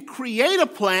we can create a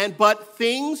plan, but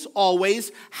things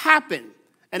always happen.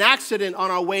 An accident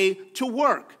on our way to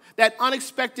work, that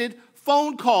unexpected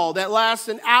phone call that lasts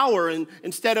an hour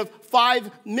instead of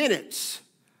 5 minutes.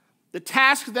 The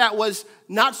task that was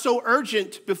not so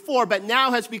urgent before, but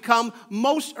now has become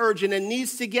most urgent and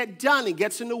needs to get done and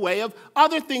gets in the way of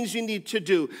other things you need to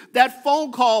do. That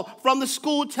phone call from the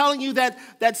school telling you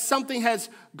that something has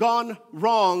gone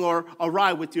wrong or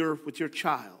awry with your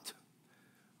child.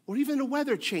 Or even the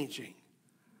weather changing.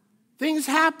 Things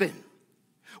happen.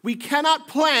 We cannot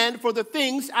plan for the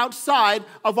things outside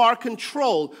of our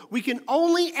control. We can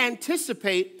only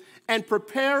anticipate and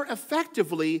prepare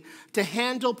effectively to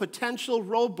handle potential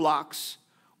roadblocks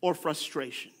or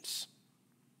frustrations.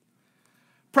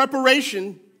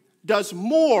 Preparation does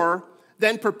more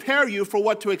then prepare you for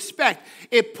what to expect.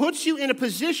 It puts you in a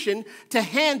position to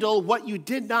handle what you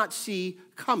did not see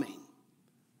coming.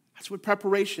 That's what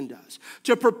preparation does.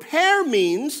 To prepare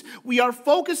means we are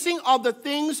focusing on the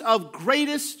things of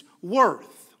greatest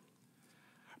worth.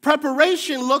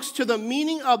 Preparation looks to the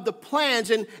meaning of the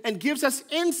plans and gives us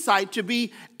insight to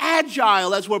be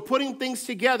agile as we're putting things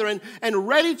together and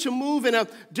ready to move in a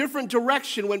different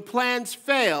direction when plans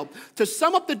fail. To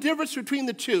sum up the difference between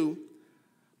the two,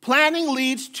 planning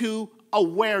leads to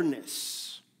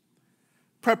awareness.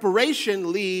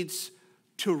 Preparation leads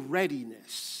to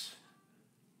readiness.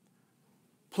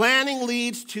 Planning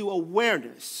leads to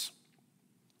awareness.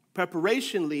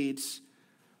 Preparation leads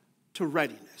to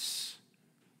readiness.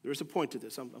 There is a point to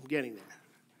this. I'm getting there.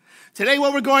 Today,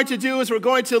 what we're going to do is we're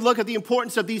going to look at the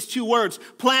importance of these two words,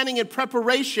 planning and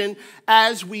preparation,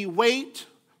 as we wait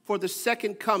for the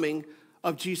second coming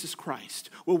of Jesus Christ.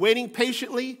 We're waiting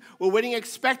patiently, we're waiting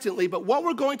expectantly, but what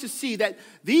we're going to see that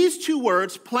these two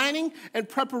words, planning and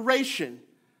preparation,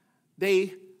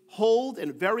 they hold a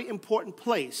very important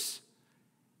place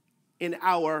in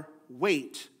our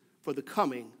wait for the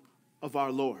coming of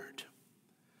our Lord.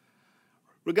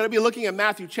 We're going to be looking at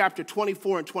Matthew chapter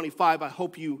 24 and 25. I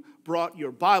hope you brought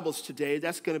your Bibles today.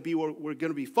 That's going to be where we're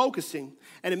going to be focusing.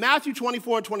 And in Matthew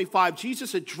 24 and 25,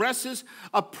 Jesus addresses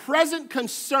a present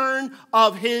concern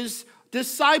of his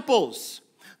disciples,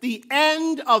 the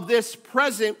end of this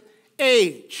present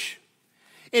age.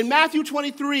 In Matthew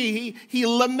 23, he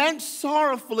laments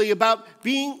sorrowfully about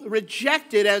being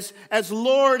rejected as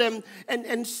Lord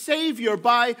and Savior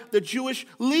by the Jewish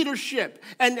leadership.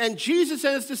 And Jesus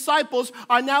and his disciples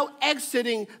are now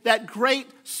exiting that great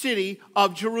city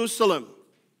of Jerusalem.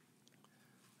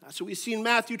 That's what we see in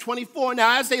Matthew 24.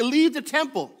 Now, as they leave the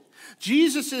temple,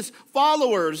 Jesus'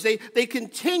 followers, they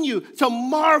continue to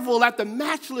marvel at the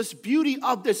matchless beauty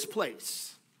of this place.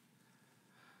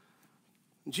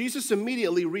 Jesus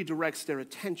immediately redirects their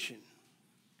attention.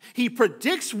 He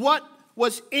predicts what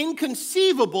was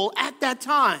inconceivable at that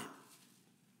time.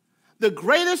 The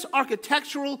greatest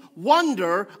architectural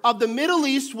wonder of the Middle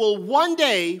East will one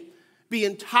day be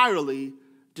entirely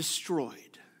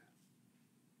destroyed.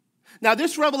 Now,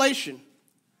 this revelation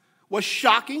was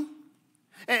shocking.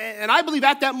 And I believe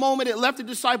at that moment it left the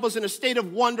disciples in a state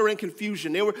of wonder and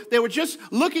confusion. They were just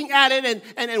looking at it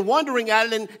and wondering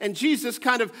at it, and Jesus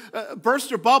kind of burst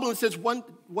their bubble and says,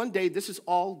 one day this is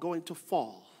all going to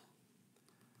fall.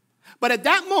 But at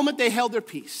that moment they held their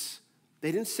peace.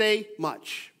 They didn't say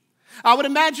much. I would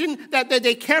imagine that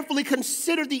they carefully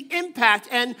considered the impact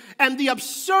and the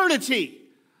absurdity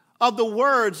of the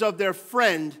words of their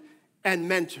friend and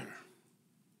mentor.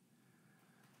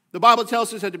 The Bible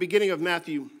tells us at the beginning of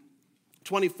Matthew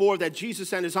 24 that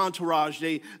Jesus and his entourage,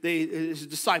 his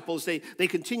disciples, they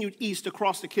continued east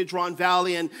across the Kidron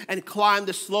Valley and climbed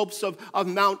the slopes of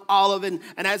Mount Olive. And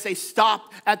as they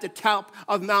stopped at the top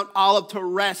of Mount Olive to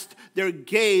rest, their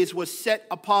gaze was set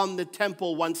upon the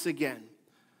temple once again.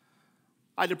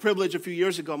 I had the privilege a few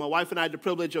years ago, my wife and I had the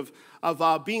privilege of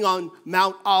being on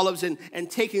Mount Olives and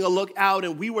taking a look out,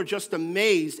 and we were just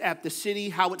amazed at the city,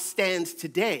 how it stands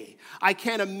today. I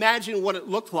can't imagine what it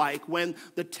looked like when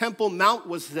the Temple Mount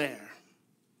was there.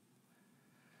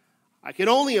 I can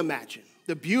only imagine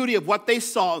the beauty of what they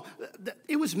saw.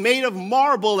 It was made of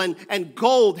marble and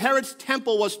gold. Herod's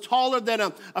temple was taller than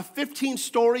a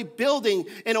 15-story building.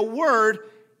 In a word,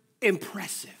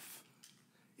 impressive.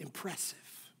 Impressive.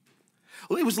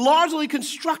 It was largely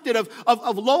constructed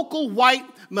of local white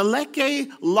Meleke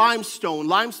limestone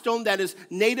that is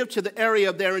native to the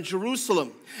area there in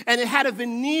Jerusalem. And it had a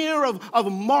veneer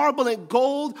of marble and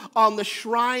gold on the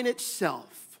shrine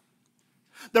itself.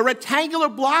 The rectangular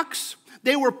blocks,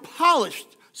 they were polished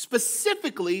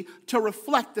specifically to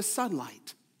reflect the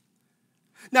sunlight.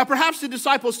 Now, perhaps the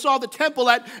disciples saw the temple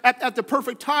at the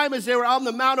perfect time as they were on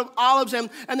the Mount of Olives, and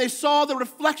they saw the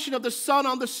reflection of the sun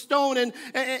on the stone, and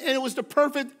it was the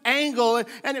perfect angle.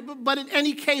 But in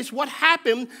any case, what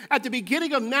happened at the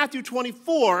beginning of Matthew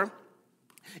 24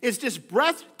 is this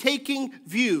breathtaking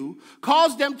view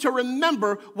caused them to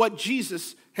remember what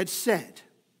Jesus had said.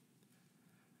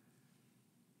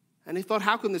 And they thought,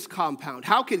 how can this compound,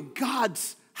 how can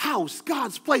God's house,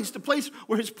 God's place, the place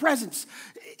where his presence,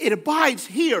 it abides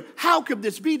here. How could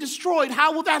this be destroyed?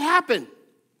 How will that happen?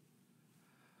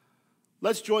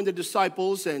 Let's join the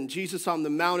disciples and Jesus on the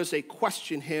Mount as they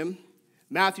question him.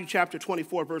 Matthew chapter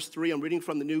 24, verse 3. I'm reading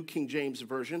from the New King James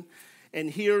Version. And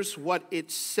here's what it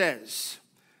says.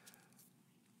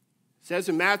 It says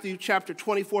in Matthew chapter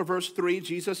 24, verse 3,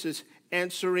 Jesus is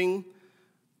answering,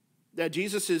 that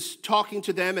Jesus is talking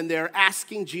to them and they're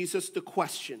asking Jesus the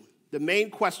question. the main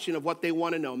question of what they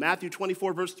want to know. Matthew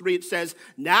 24, verse 3, it says,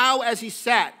 "Now as he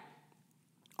sat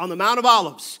on the Mount of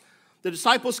Olives, the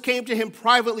disciples came to him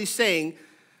privately, saying,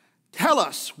 'Tell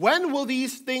us, when will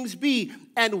these things be?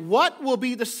 And what will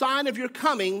be the sign of your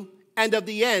coming and of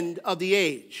the end of the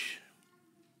age?'"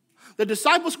 The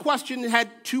disciples' question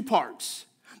had two parts.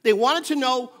 They wanted to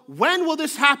know, when will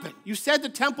this happen? You said the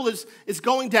temple is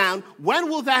going down. When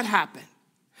will that happen?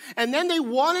 And then they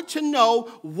wanted to know,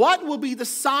 what will be the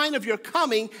sign of your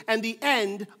coming and the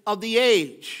end of the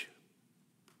age?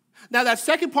 Now, that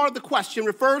second part of the question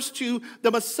refers to the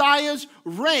Messiah's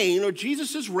reign, or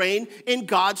Jesus' reign in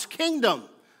God's kingdom.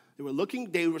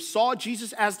 They saw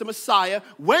Jesus as the Messiah.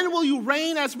 When will you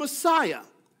reign as Messiah?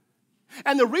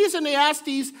 And the reason they asked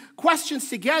these questions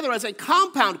together as a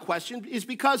compound question is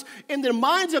because in the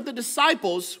minds of the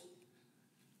disciples,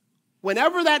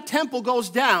 whenever that temple goes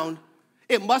down,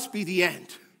 it must be the end.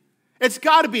 It's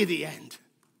got to be the end.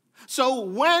 So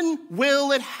when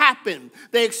will it happen?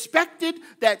 They expected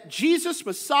that Jesus,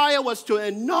 Messiah, was to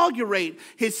inaugurate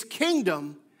his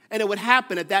kingdom, and it would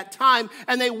happen at that time.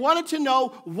 And they wanted to know,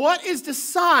 what is the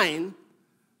sign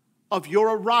of your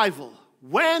arrival?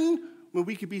 When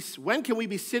can we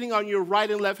be sitting on your right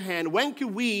and left hand? When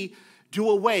can we do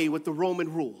away with the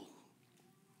Roman rule?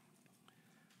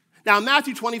 Now, in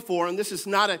Matthew 24, and this is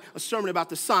not a sermon about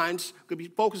the signs, could be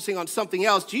focusing on something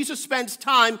else, Jesus spends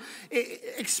time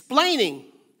explaining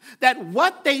that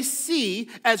what they see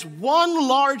as one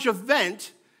large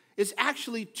event is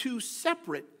actually two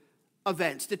separate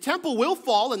events. The temple will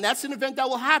fall, and that's an event that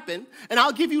will happen, and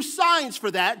I'll give you signs for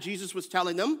that, Jesus was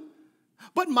telling them.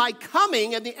 But my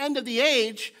coming at the end of the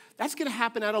age, that's going to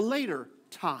happen at a later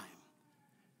time.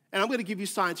 And I'm going to give you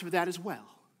signs for that as well.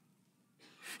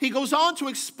 He goes on to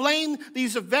explain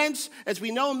these events. As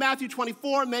we know in Matthew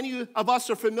 24, many of us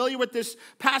are familiar with this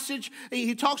passage.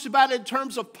 He talks about it in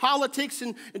terms of politics,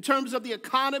 and in terms of the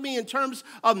economy, in terms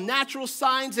of natural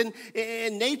signs and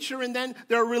nature. And then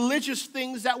there are religious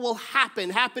things that will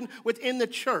happen within the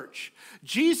church.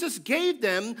 Jesus gave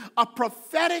them a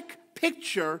prophetic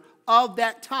picture of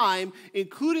that time,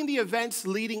 including the events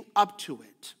leading up to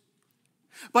it.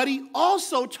 But he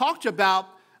also talked about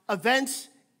events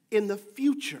in the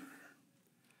future.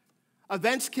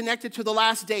 Events connected to the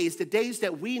last days, the days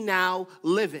that we now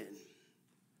live in,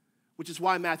 which is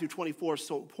why Matthew 24 is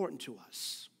so important to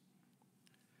us.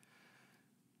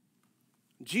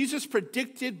 Jesus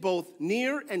predicted both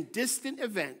near and distant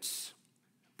events,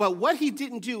 but what he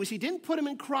didn't do is he didn't put them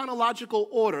in chronological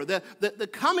order. The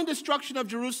coming destruction of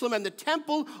Jerusalem and the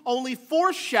temple only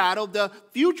foreshadowed the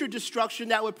future destruction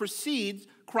that would precede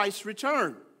Christ's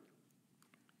return.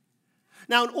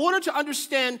 Now, in order to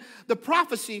understand the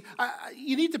prophecy,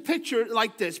 you need to picture it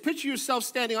like this. Picture yourself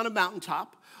standing on a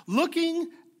mountaintop, looking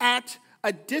at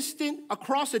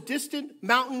across a distant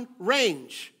mountain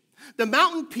range. The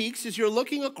mountain peaks, as you're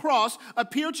looking across,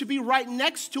 appear to be right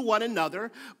next to one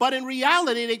another, but in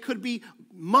reality, they could be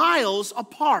miles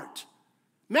apart,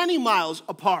 many miles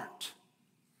apart.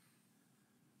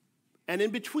 And in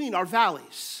between are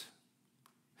valleys.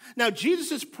 Now,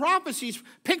 Jesus' prophecies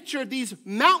pictured these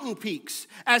mountain peaks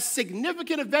as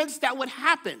significant events that would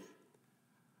happen.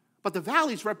 But the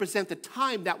valleys represent the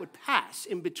time that would pass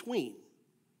in between.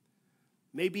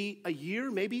 Maybe a year,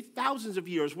 maybe thousands of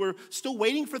years. We're still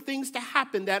waiting for things to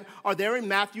happen that are there in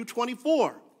Matthew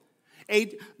 24.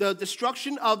 The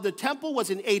destruction of the temple was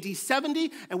in AD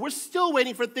 70, and we're still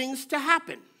waiting for things to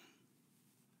happen.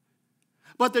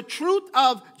 But the truth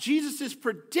of Jesus'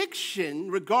 prediction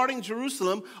regarding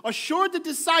Jerusalem assured the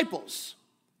disciples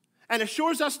and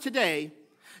assures us today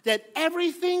that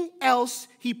everything else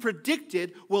he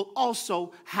predicted will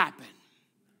also happen.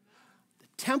 The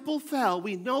temple fell.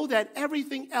 We know that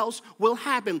everything else will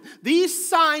happen. These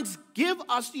signs give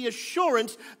us the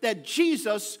assurance that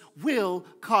Jesus will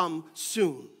come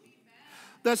soon.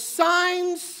 The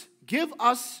signs give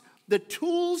us the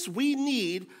tools we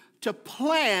need to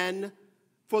plan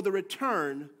for the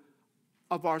return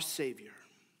of our Savior.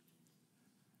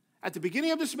 At the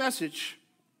beginning of this message,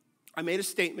 I made a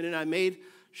statement, and I made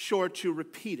sure to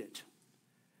repeat it.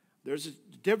 There's a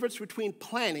difference between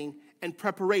planning and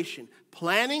preparation.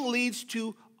 Planning leads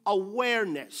to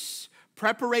awareness.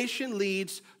 Preparation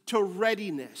leads to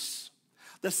readiness.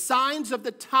 The signs of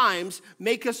the times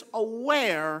make us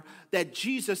aware that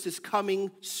Jesus is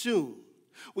coming soon.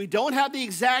 We don't have the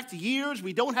exact years,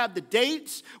 we don't have the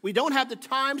dates, we don't have the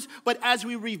times, but as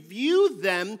we review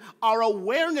them, our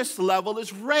awareness level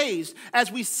is raised.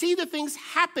 As we see the things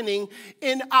happening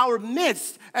in our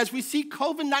midst, as we see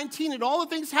COVID-19 and all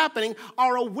the things happening,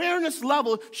 our awareness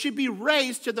level should be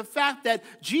raised to the fact that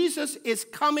Jesus is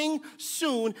coming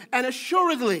soon and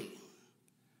assuredly.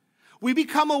 We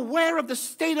become aware of the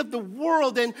state of the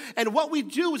world, and what we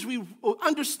do is we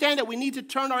understand that we need to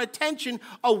turn our attention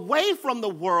away from the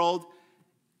world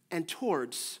and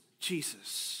towards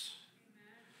Jesus.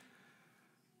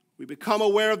 We become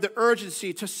aware of the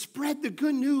urgency to spread the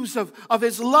good news of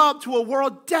his love to a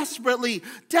world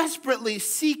desperately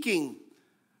seeking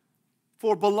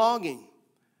for belonging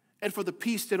and for the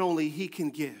peace that only he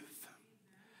can give.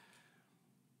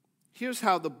 Here's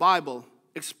how the Bible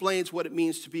explains what it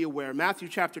means to be aware. Matthew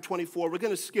chapter 24, we're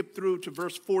going to skip through to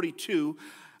verse 42.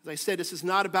 As I said, this is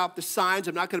not about the signs.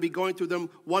 I'm not going to be going through them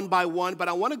one by one, but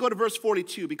I want to go to verse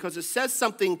 42 because it says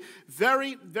something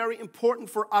very, very important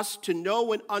for us to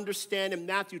know and understand in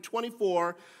Matthew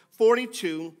 24,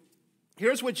 42.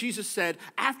 Here's what Jesus said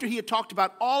after he had talked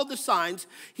about all of the signs.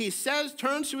 He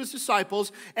turns to his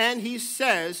disciples, and he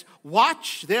says,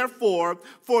 "Watch, therefore,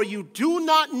 for you do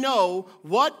not know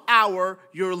what hour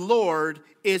your Lord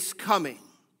is coming."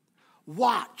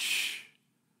 Watch.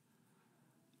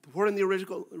 The word in the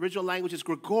original language is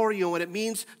Gregorio, and it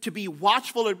means to be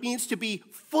watchful. It means to be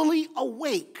fully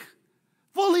awake.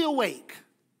 Fully awake.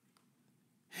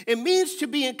 It means to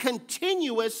be in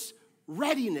continuous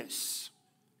readiness.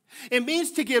 It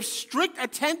means to give strict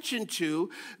attention to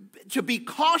be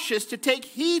cautious, to take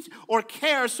heed or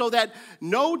care so that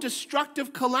no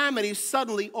destructive calamity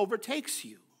suddenly overtakes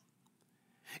you.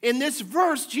 In this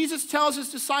verse, Jesus tells his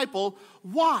disciple,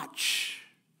 watch.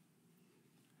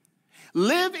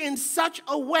 Live in such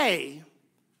a way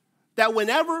that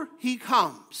whenever he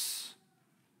comes,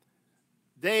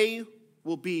 they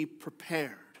will be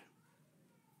prepared.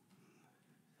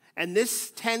 And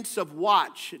this tense of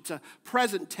watch, it's a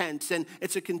present tense, and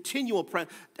it's a continual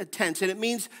tense, and it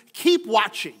means keep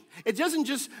watching. It doesn't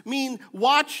just mean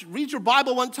watch, read your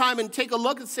Bible one time and take a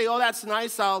look and say, oh, that's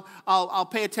nice, I'll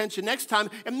pay attention next time.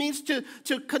 It means to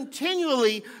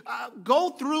continually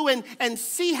go through and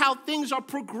see how things are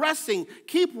progressing.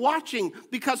 Keep watching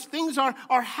because things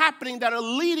are happening that are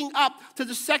leading up to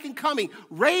the second coming.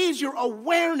 Raise your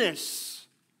awareness.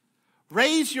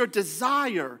 Raise your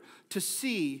desire to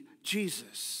see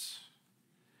Jesus.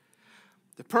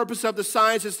 The purpose of the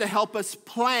signs is to help us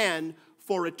plan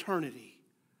for eternity.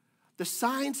 The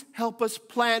signs help us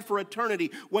plan for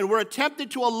eternity. When we're tempted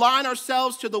to align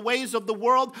ourselves to the ways of the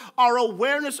world, our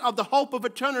awareness of the hope of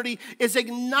eternity is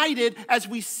ignited as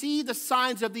we see the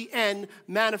signs of the end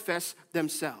manifest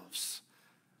themselves.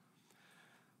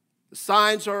 The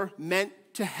signs are meant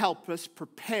to help us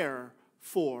prepare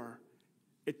for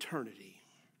eternity.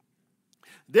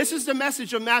 This is the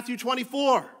message of Matthew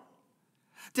 24,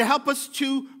 to help us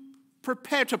to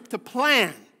prepare, to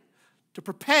plan, to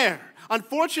prepare.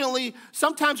 Unfortunately,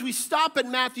 sometimes we stop at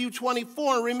Matthew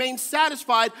 24 and remain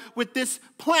satisfied with this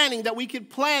planning, that we could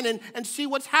plan and see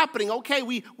what's happening. Okay,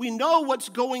 we know what's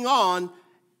going on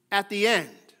at the end,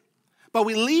 but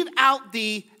we leave out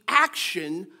the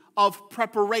action of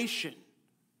preparation.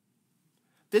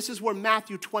 This is where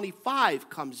Matthew 25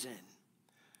 comes in.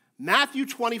 Matthew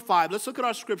 25, let's look at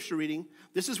our scripture reading.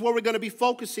 This is where we're going to be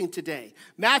focusing today.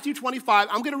 Matthew 25,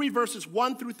 I'm going to read verses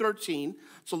 1 through 13.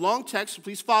 It's a long text, so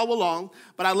please follow along.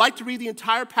 But I'd like to read the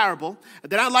entire parable.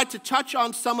 And then I'd like to touch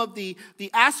on some of the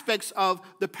aspects of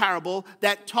the parable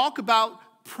that talk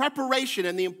about preparation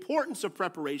and the importance of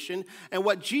preparation and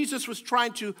what Jesus was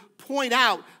trying to point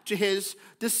out to his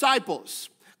disciples.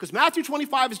 Because Matthew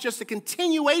 25 is just a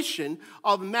continuation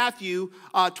of Matthew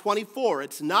 24.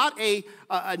 It's not a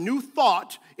new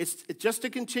thought. It's just a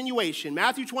continuation.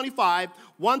 Matthew 25,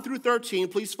 1 through 13.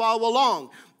 Please follow along.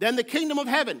 Then the kingdom of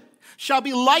heaven shall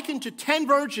be likened to 10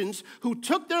 virgins who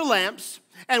took their lamps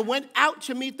and went out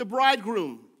to meet the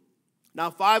bridegroom. Now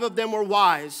 5 of them were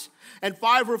wise, and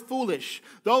 5 were foolish.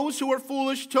 Those who were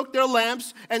foolish took their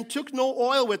lamps and took no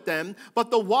oil with them,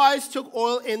 but the wise took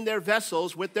oil in their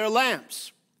vessels with their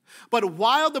lamps. But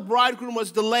while the bridegroom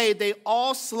was delayed, they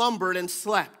all slumbered and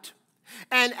slept.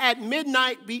 And at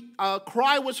midnight a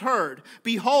cry was heard,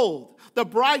 "Behold, the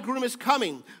bridegroom is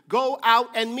coming. Go out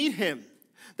and meet him."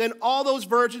 Then all those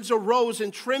virgins arose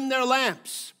and trimmed their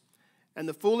lamps. And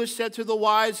the foolish said to the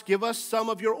wise, "Give us some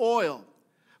of your oil,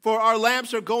 for our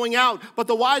lamps are going out." But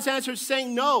the wise answered,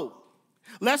 saying, "No,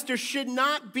 lest there should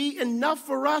not be enough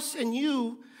for us and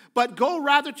you, but go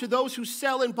rather to those who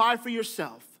sell and buy for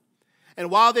yourself." And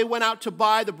while they went out to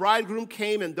buy, the bridegroom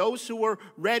came, and those who were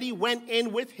ready went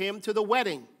in with him to the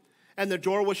wedding, and the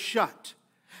door was shut.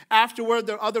 Afterward,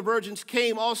 the other virgins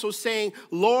came also, saying,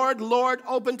 "Lord, Lord,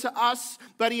 open to us."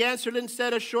 But he answered and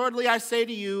said, "Assuredly, I say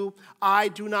to you, I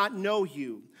do not know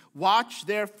you. Watch,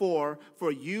 therefore,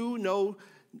 for you know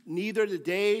neither the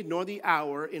day nor the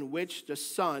hour in which the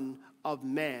Son of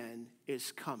Man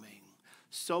is coming."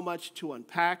 So much to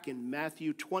unpack in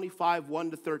Matthew 25,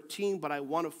 1 to 13, but I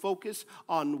want to focus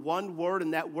on one word,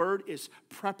 and that word is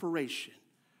preparation.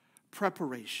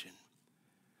 Preparation.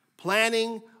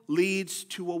 Planning leads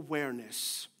to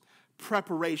awareness.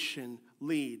 Preparation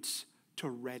leads to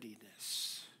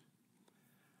readiness.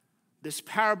 This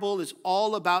parable is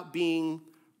all about being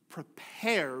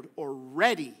prepared or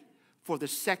ready for the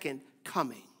second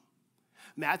coming.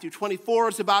 Matthew 24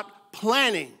 is about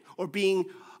planning or being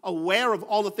aware of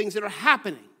all the things that are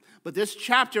happening. But this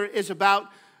chapter is about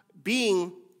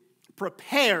being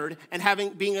prepared and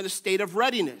being in a state of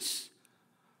readiness.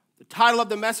 The title of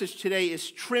the message today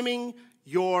is Trimming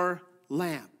Your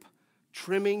Lamp.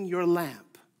 Trimming your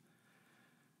lamp.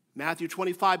 Matthew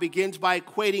 25 begins by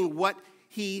equating what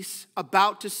he's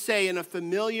about to say in a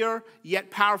familiar yet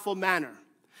powerful manner.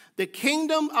 The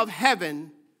kingdom of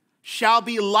heaven shall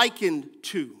be likened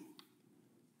to.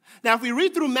 Now, if we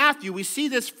read through Matthew, we see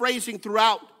this phrasing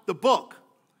throughout the book.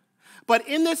 But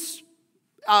in this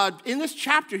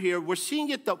chapter here, we're seeing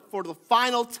it for the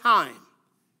final time.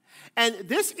 And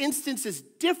this instance is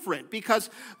different because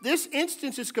this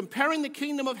instance is comparing the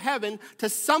kingdom of heaven to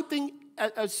something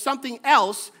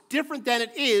else different than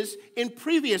it is in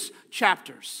previous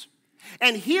chapters.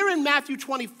 And here in Matthew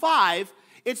 25,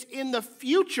 it's in the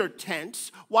future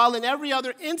tense, while in every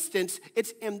other instance,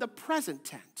 it's in the present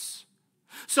tense.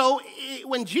 So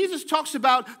when Jesus talks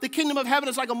about the kingdom of heaven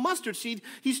is like a mustard seed,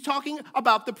 he's talking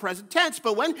about the present tense.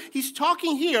 But when he's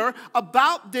talking here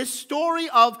about this story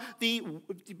of the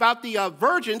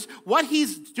virgins, what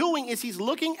he's doing is he's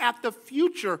looking at the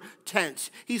future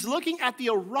tense. He's looking at the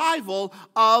arrival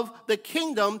of the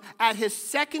kingdom at his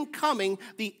second coming,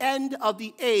 the end of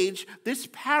the age. This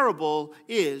parable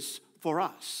is for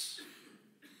us.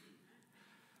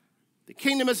 The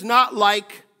kingdom is not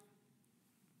like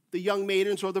the young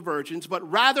maidens or the virgins,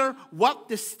 but rather what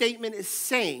the statement is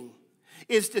saying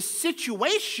is the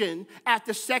situation at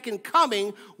the second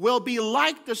coming will be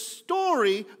like the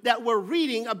story that we're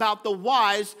reading about the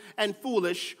wise and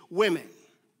foolish women.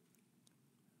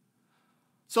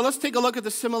 So let's take a look at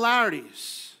the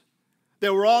similarities. They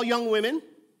were all young women.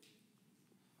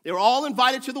 They were all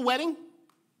invited to the wedding.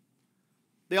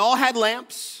 They all had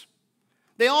lamps.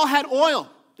 They all had oil.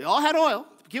 They all had oil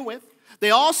to begin with.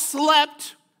 They all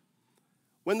slept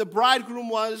when the bridegroom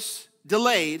was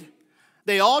delayed.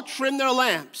 They all trimmed their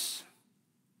lamps.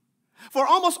 For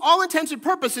almost all intents and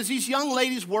purposes, these young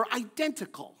ladies were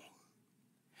identical.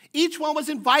 Each one was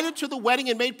invited to the wedding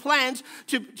and made plans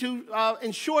to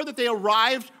ensure that they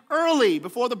arrived early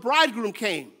before the bridegroom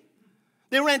came.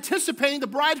 They were anticipating the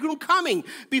bridegroom coming.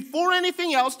 Before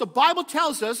anything else, the Bible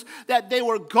tells us that they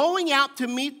were going out to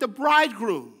meet the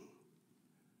bridegroom.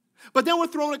 But then we're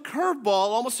thrown a curveball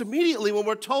almost immediately when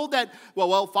we're told that,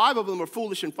 well, 5 of them are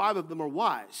foolish and 5 of them are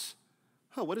wise.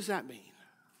 What does that mean?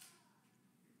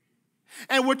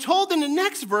 And we're told in the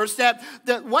next verse that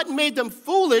what made them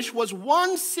foolish was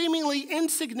one seemingly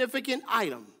insignificant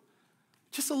item.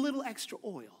 Just a little extra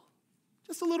oil.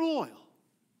 Just a little oil.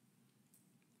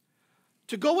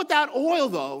 To go with an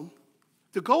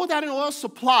oil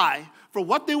supply for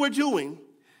what they were doing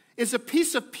is a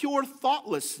piece of pure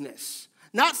thoughtlessness.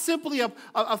 Not simply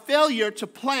a failure to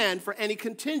plan for any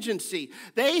contingency.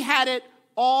 They had it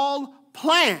all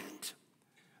planned.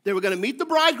 They were going to meet the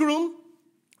bridegroom.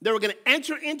 They were going to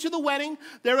enter into the wedding.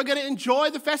 They were going to enjoy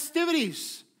the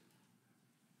festivities.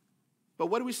 But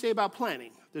what do we say about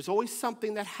planning? There's always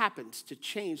something that happens to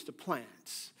change the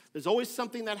plans. There's always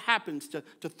something that happens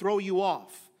to throw you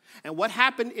off. And what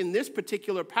happened in this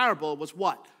particular parable was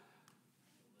what?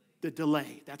 The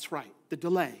delay. That's right, the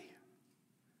delay.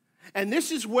 And this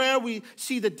is where we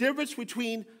see the difference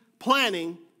between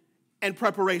planning and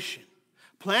preparation.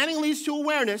 Planning leads to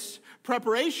awareness.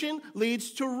 Preparation leads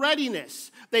to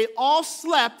readiness. They all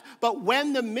slept, but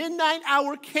when the midnight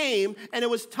hour came and it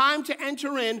was time to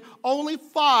enter in, only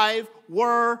 5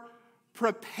 were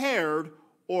prepared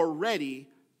or ready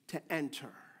to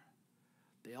enter.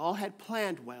 They all had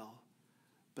planned well,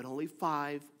 but only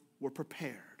 5 were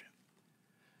prepared.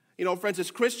 You know, friends,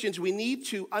 as Christians, we need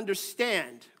to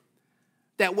understand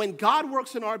that when God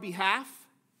works on our behalf,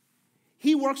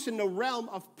 he works in the realm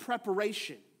of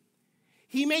preparation.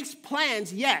 He makes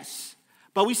plans, yes,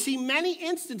 but we see many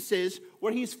instances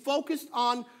where he's focused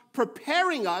on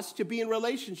preparing us to be in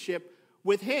relationship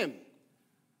with him.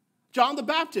 John the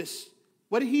Baptist,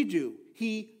 what did he do?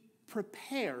 He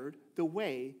prepared the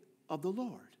way of the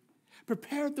Lord.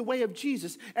 Prepared the way of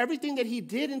Jesus. Everything that he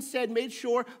did and said made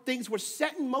sure things were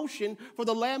set in motion for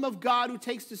the Lamb of God who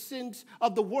takes the sins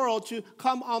of the world to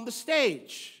come on the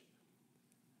stage.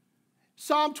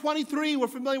 Psalm 23, we're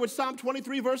familiar with Psalm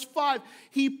 23, verse 5.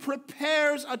 He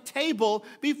prepares a table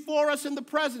before us in the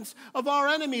presence of our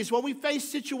enemies. When we face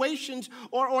situations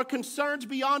or concerns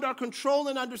beyond our control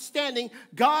and understanding,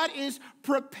 God is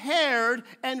prepared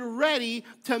and ready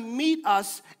to meet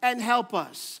us and help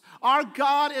us. Our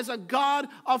God is a God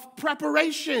of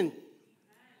preparation.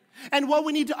 And what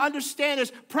we need to understand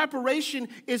is preparation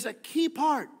is a key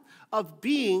part of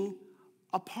being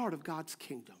a part of God's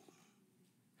kingdom.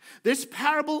 This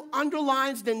parable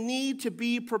underlines the need to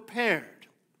be prepared.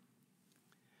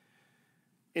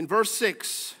 In verse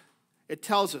 6, it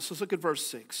tells us, let's look at verse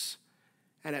 6.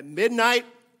 And at midnight,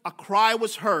 a cry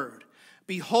was heard.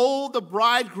 Behold, the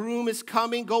bridegroom is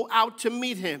coming. Go out to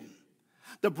meet him.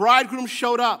 The bridegroom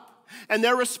showed up, and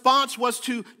their response was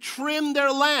to trim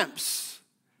their lamps.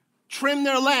 Trim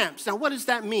their lamps. Now, what does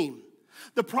that mean?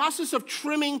 The process of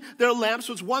trimming their lamps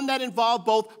was one that involved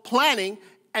both planning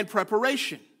and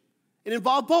preparation. It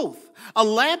involved both. A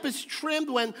lamp is trimmed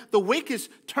when the wick is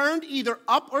turned either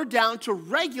up or down to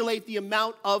regulate the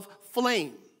amount of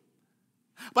flame.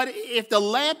 But if the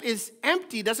lamp is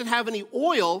empty, doesn't have any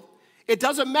oil, it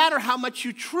doesn't matter how much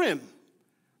you trim.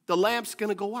 The lamp's going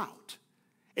to go out.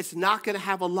 It's not going to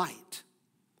have a light.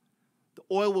 The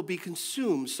oil will be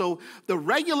consumed. So the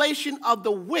regulation of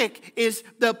the wick is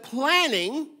the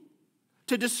planning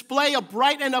to display a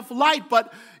bright enough light.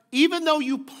 But even though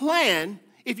you plan,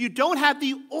 if you don't have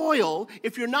the oil,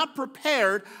 if you're not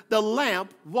prepared, the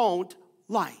lamp won't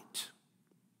light.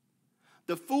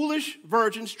 The foolish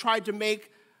virgins tried to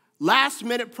make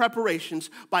last-minute preparations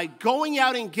by going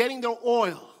out and getting their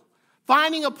oil,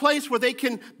 finding a place where they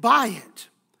can buy it.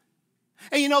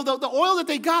 And you know, the oil that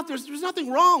they got, there's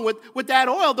nothing wrong with that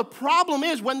oil. The problem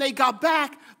is when they got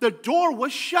back, the door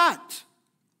was shut.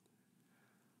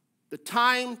 The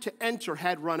time to enter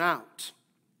had run out.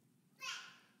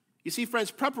 You see, friends,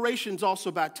 preparation is also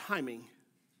about timing.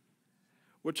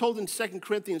 We're told in 2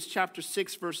 Corinthians chapter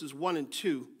 6, verses 1 and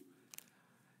 2.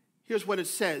 Here's what it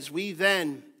says. We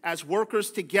then, as workers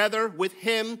together with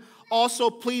him, also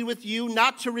plead with you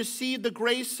not to receive the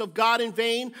grace of God in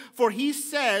vain. For he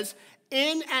says,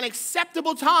 in an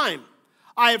acceptable time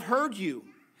I have heard you,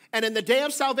 and in the day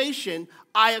of salvation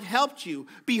I have helped you.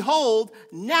 Behold,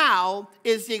 now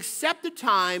is the accepted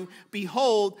time.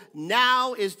 Behold,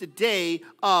 now is the day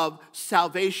of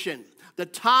salvation. The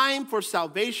time for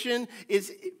salvation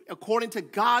is according to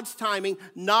God's timing,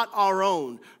 not our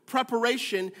own.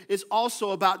 Preparation is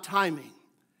also about timing.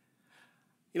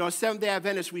 You know, as Seventh-day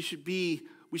Adventists, we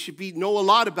should know a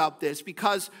lot about this,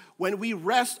 because when we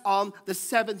rest on the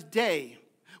seventh day,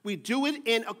 we do it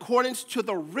in accordance to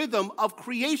the rhythm of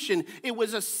creation. It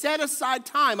was a set-aside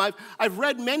time. I've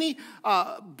read many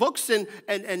books and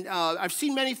I've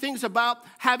seen many things about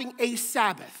having a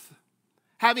Sabbath,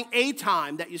 having a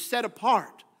time that you set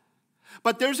apart.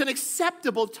 But there's an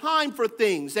acceptable time for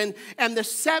things. And the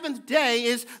seventh day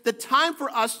is the time for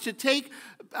us to take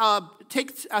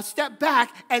a step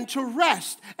back and to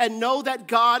rest and know that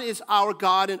God is our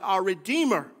God and our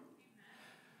Redeemer.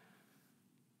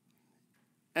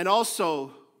 And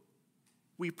also,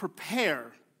 we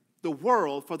prepare the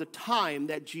world for the time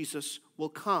that Jesus will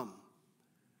come.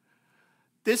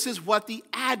 This is what the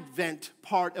Advent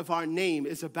part of our name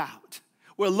is about.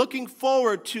 We're looking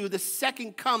forward to the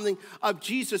second coming of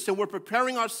Jesus, and we're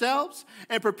preparing ourselves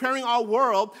and preparing our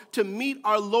world to meet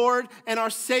our Lord and our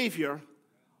Savior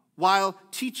while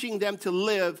teaching them to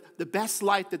live the best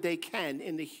life that they can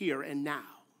in the here and now.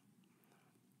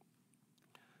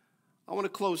 I want to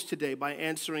close today by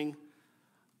answering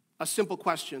a simple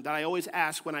question that I always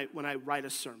ask when I write a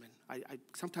sermon. I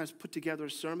sometimes put together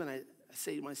a sermon, I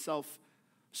say to myself,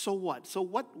 so what? So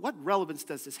what relevance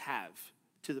does this have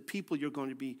to the people you're going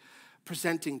to be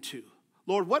presenting to?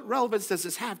 Lord, what relevance does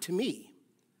this have to me?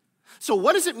 So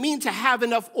what does it mean to have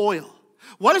enough oil?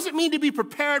 What does it mean to be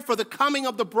prepared for the coming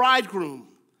of the bridegroom?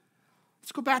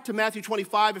 Let's go back to Matthew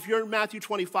 25. If you're in Matthew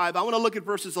 25, I want to look at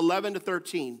verses 11 to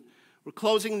 13. We're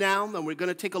closing now, and we're going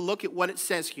to take a look at what it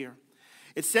says here.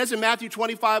 It says in Matthew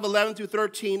 25, 11 through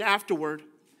 13, afterward,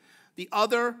 the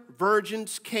other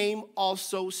virgins came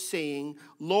also, saying,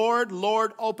 Lord,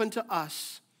 Lord, open to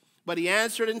us. But he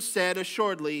answered and said,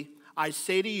 assuredly, I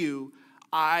say to you,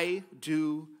 I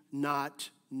do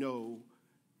not know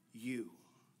you.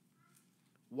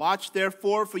 Watch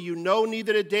therefore, for you know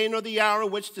neither the day nor the hour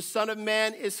in which the Son of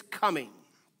Man is coming.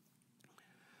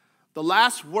 The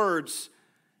last words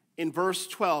in verse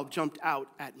 12 jumped out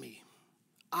at me.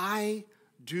 I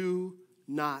do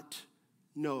not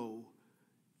know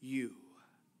you.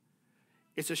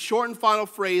 It's a short and final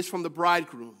phrase from the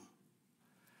bridegroom.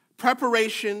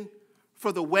 Preparation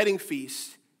for the wedding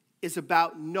feast is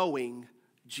about knowing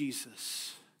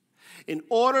Jesus. In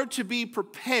order to be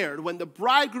prepared, when the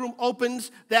bridegroom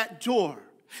opens that door,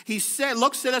 he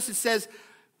looks at us and says,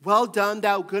 "Well done,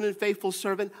 thou good and faithful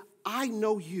servant. I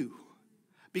know you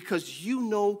because you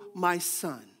know my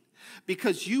son,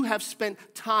 because you have spent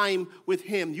time with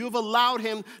him. You have allowed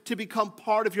him to become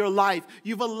part of your life.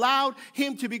 You've allowed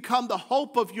him to become the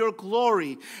hope of your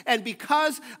glory. And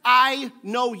because I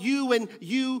know you and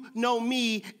you know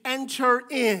me, enter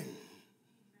in."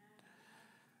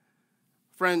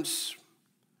 Friends,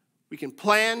 we can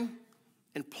plan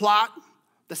and plot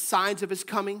the signs of his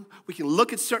coming. We can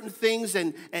look at certain things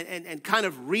and kind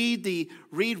of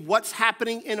read what's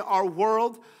happening in our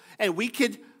world. And we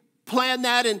could plan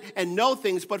that and know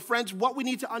things. But friends, what we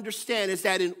need to understand is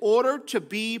that in order to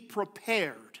be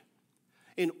prepared,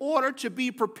 we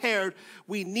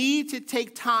need to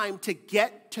take time to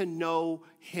get to know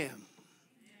him.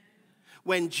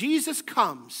 When Jesus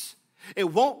comes, it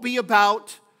won't be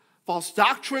about false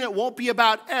doctrine. It won't be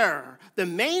about error. The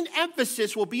main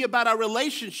emphasis will be about our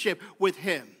relationship with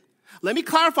him. Let me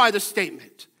clarify this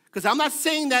statement, because I'm not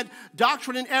saying that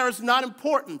doctrine and error is not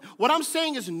important. What I'm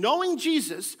saying is knowing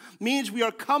Jesus means we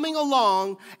are coming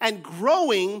along and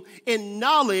growing in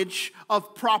knowledge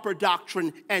of proper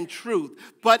doctrine and truth.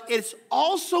 But it's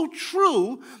also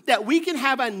true that we can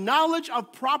have a knowledge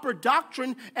of proper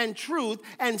doctrine and truth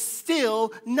and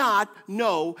still not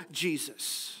know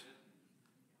Jesus.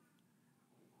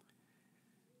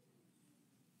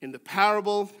 In the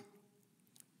parable,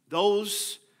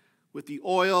 those with the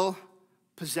oil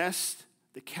possessed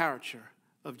the character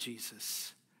of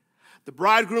Jesus. The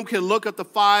bridegroom can look at the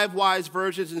 5 wise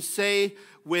virgins and say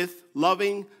with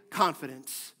loving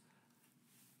confidence,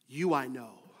 "You I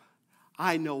know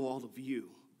all of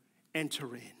you,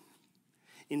 enter in."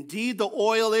 Indeed, the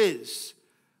oil is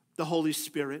the Holy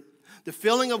Spirit, the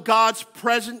filling of God's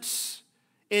presence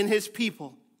in his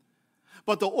people.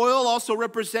 But the oil also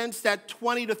represents that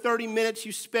 20 to 30 minutes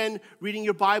you spend reading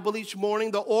your Bible each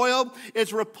morning. The oil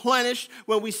is replenished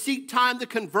when we seek time to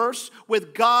converse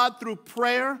with God through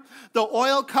prayer. The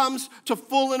oil comes to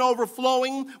full and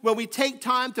overflowing when we take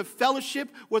time to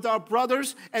fellowship with our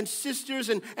brothers and sisters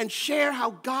and share how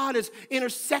God has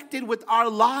intersected with our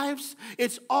lives.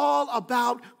 It's all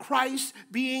about Christ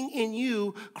being in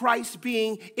you, Christ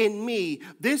being in me.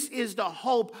 This is the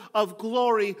hope of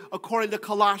glory according to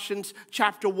Colossians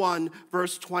chapter 1,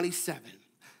 verse 27.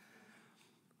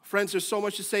 Friends, there's so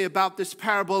much to say about this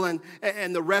parable and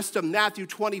the rest of Matthew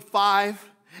 25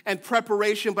 and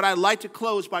preparation, but I'd like to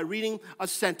close by reading a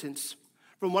sentence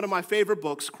from one of my favorite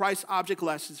books, Christ's Object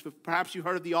Lessons. Perhaps you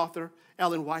heard of the author,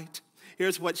 Ellen White.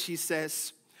 Here's what she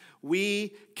says: "We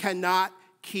cannot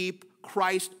keep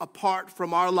Christ apart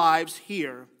from our lives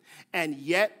here and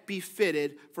yet be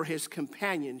fitted for his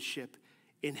companionship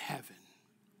in heaven."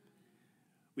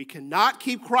 We cannot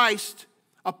keep Christ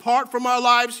apart from our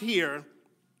lives here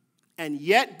and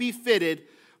yet be fitted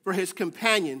for his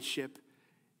companionship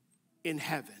in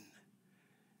heaven.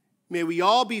 May we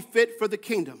all be fit for the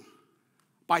kingdom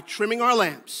by trimming our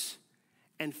lamps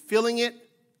and filling it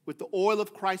with the oil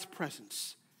of Christ's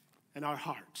presence in our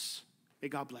hearts. May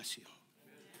God bless you.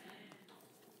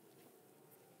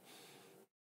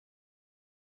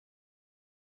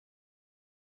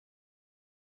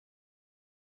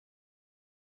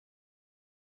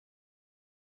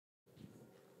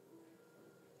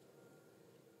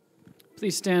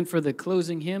 Please stand for the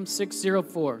closing hymn,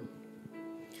 604.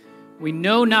 We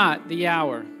know not the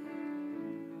hour.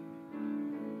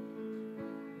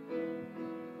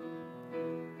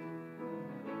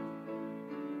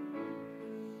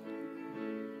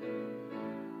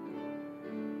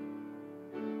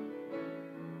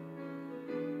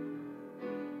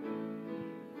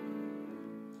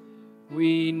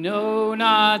 We know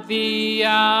not the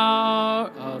hour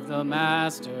of the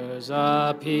Master's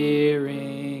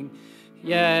appearing,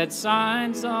 yet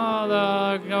signs all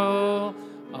aglow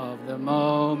of the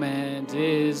moment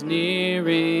is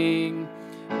nearing.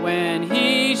 When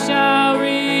he shall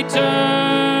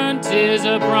return, 'tis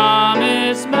a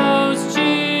promise most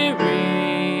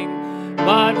cheering,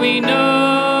 but we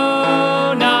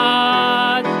know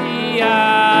not the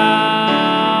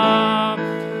hour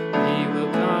he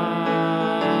will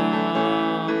come.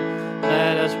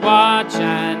 Let us watch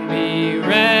and be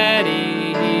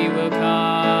ready, he will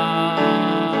come.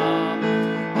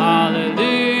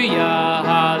 Hallelujah,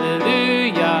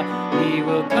 hallelujah, he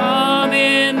will come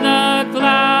in the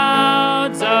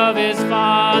clouds of his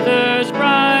Father's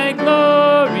bright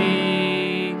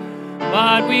glory,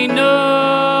 but we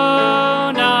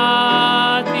know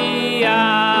not the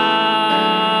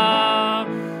hour.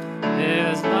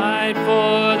 There's light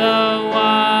for the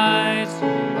wise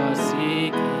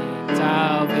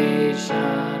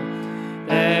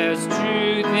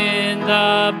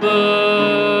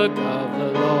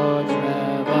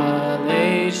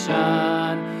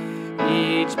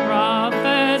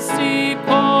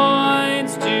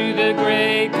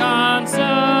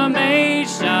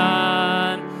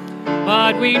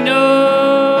but we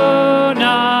know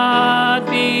not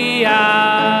the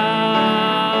hour.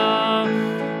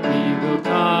 He will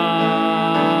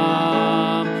come.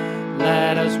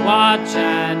 Let us watch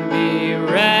and be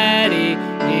ready.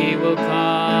 He will come.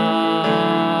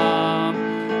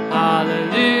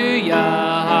 Hallelujah,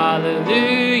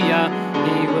 hallelujah.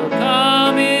 He will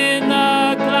come in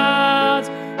the clouds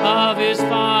of his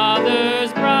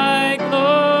Father's bright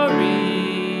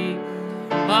glory.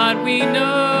 But we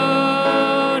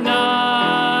know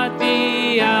not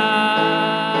the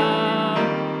hour.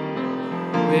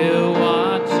 We'll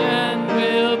watch and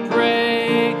we'll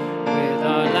pray with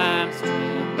our lamps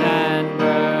trimmed and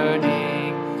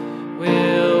burning.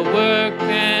 We'll work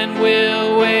and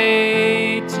we'll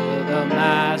wait till the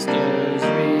Master's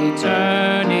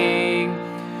returning.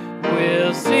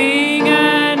 We'll sing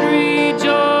and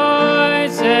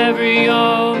rejoice, every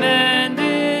omen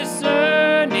discerning.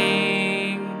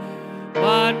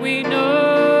 But we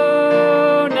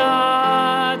know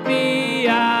not the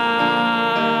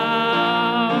hour.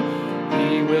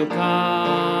 He will come.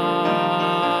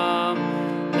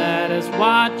 Let us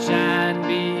watch and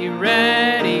be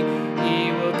ready.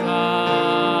 He will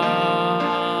come.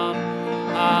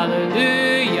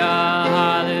 Hallelujah,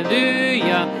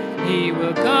 hallelujah. He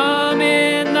will come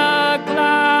in the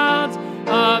clouds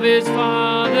of his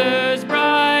Father's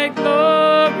bright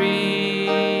glory.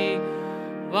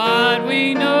 But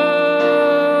we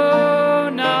know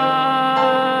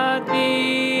not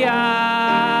the hour.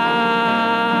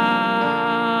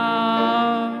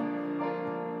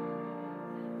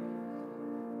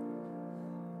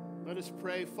 Let us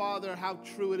pray. Father, how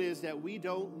true it is that we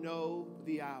don't know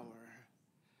the hour,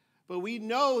 but we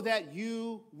know that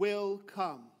you will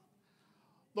come.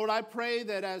 Lord, I pray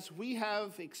that as we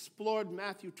have explored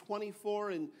Matthew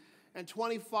 24 and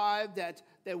 25, that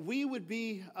we would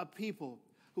be a people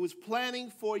who is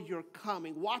planning for your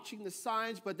coming, watching the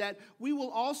signs, but that we will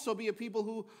also be a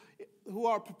people who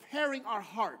are preparing our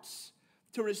hearts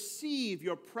to receive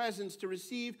your presence, to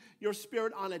receive your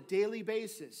Spirit on a daily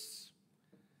basis.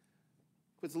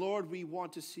 Because, Lord, we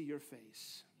want to see your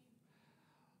face.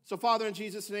 So, Father, in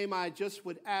Jesus' name, I just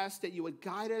would ask that you would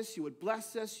guide us, you would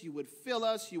bless us, you would fill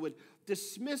us, you would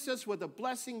dismiss us with a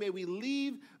blessing. May we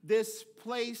leave this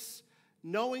place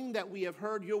knowing that we have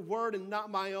heard your word and not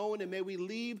my own, and may we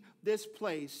leave this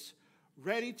place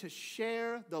ready to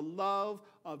share the love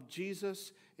of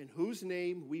Jesus, in whose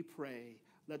name we pray.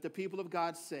 Let the people of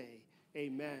God say,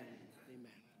 amen.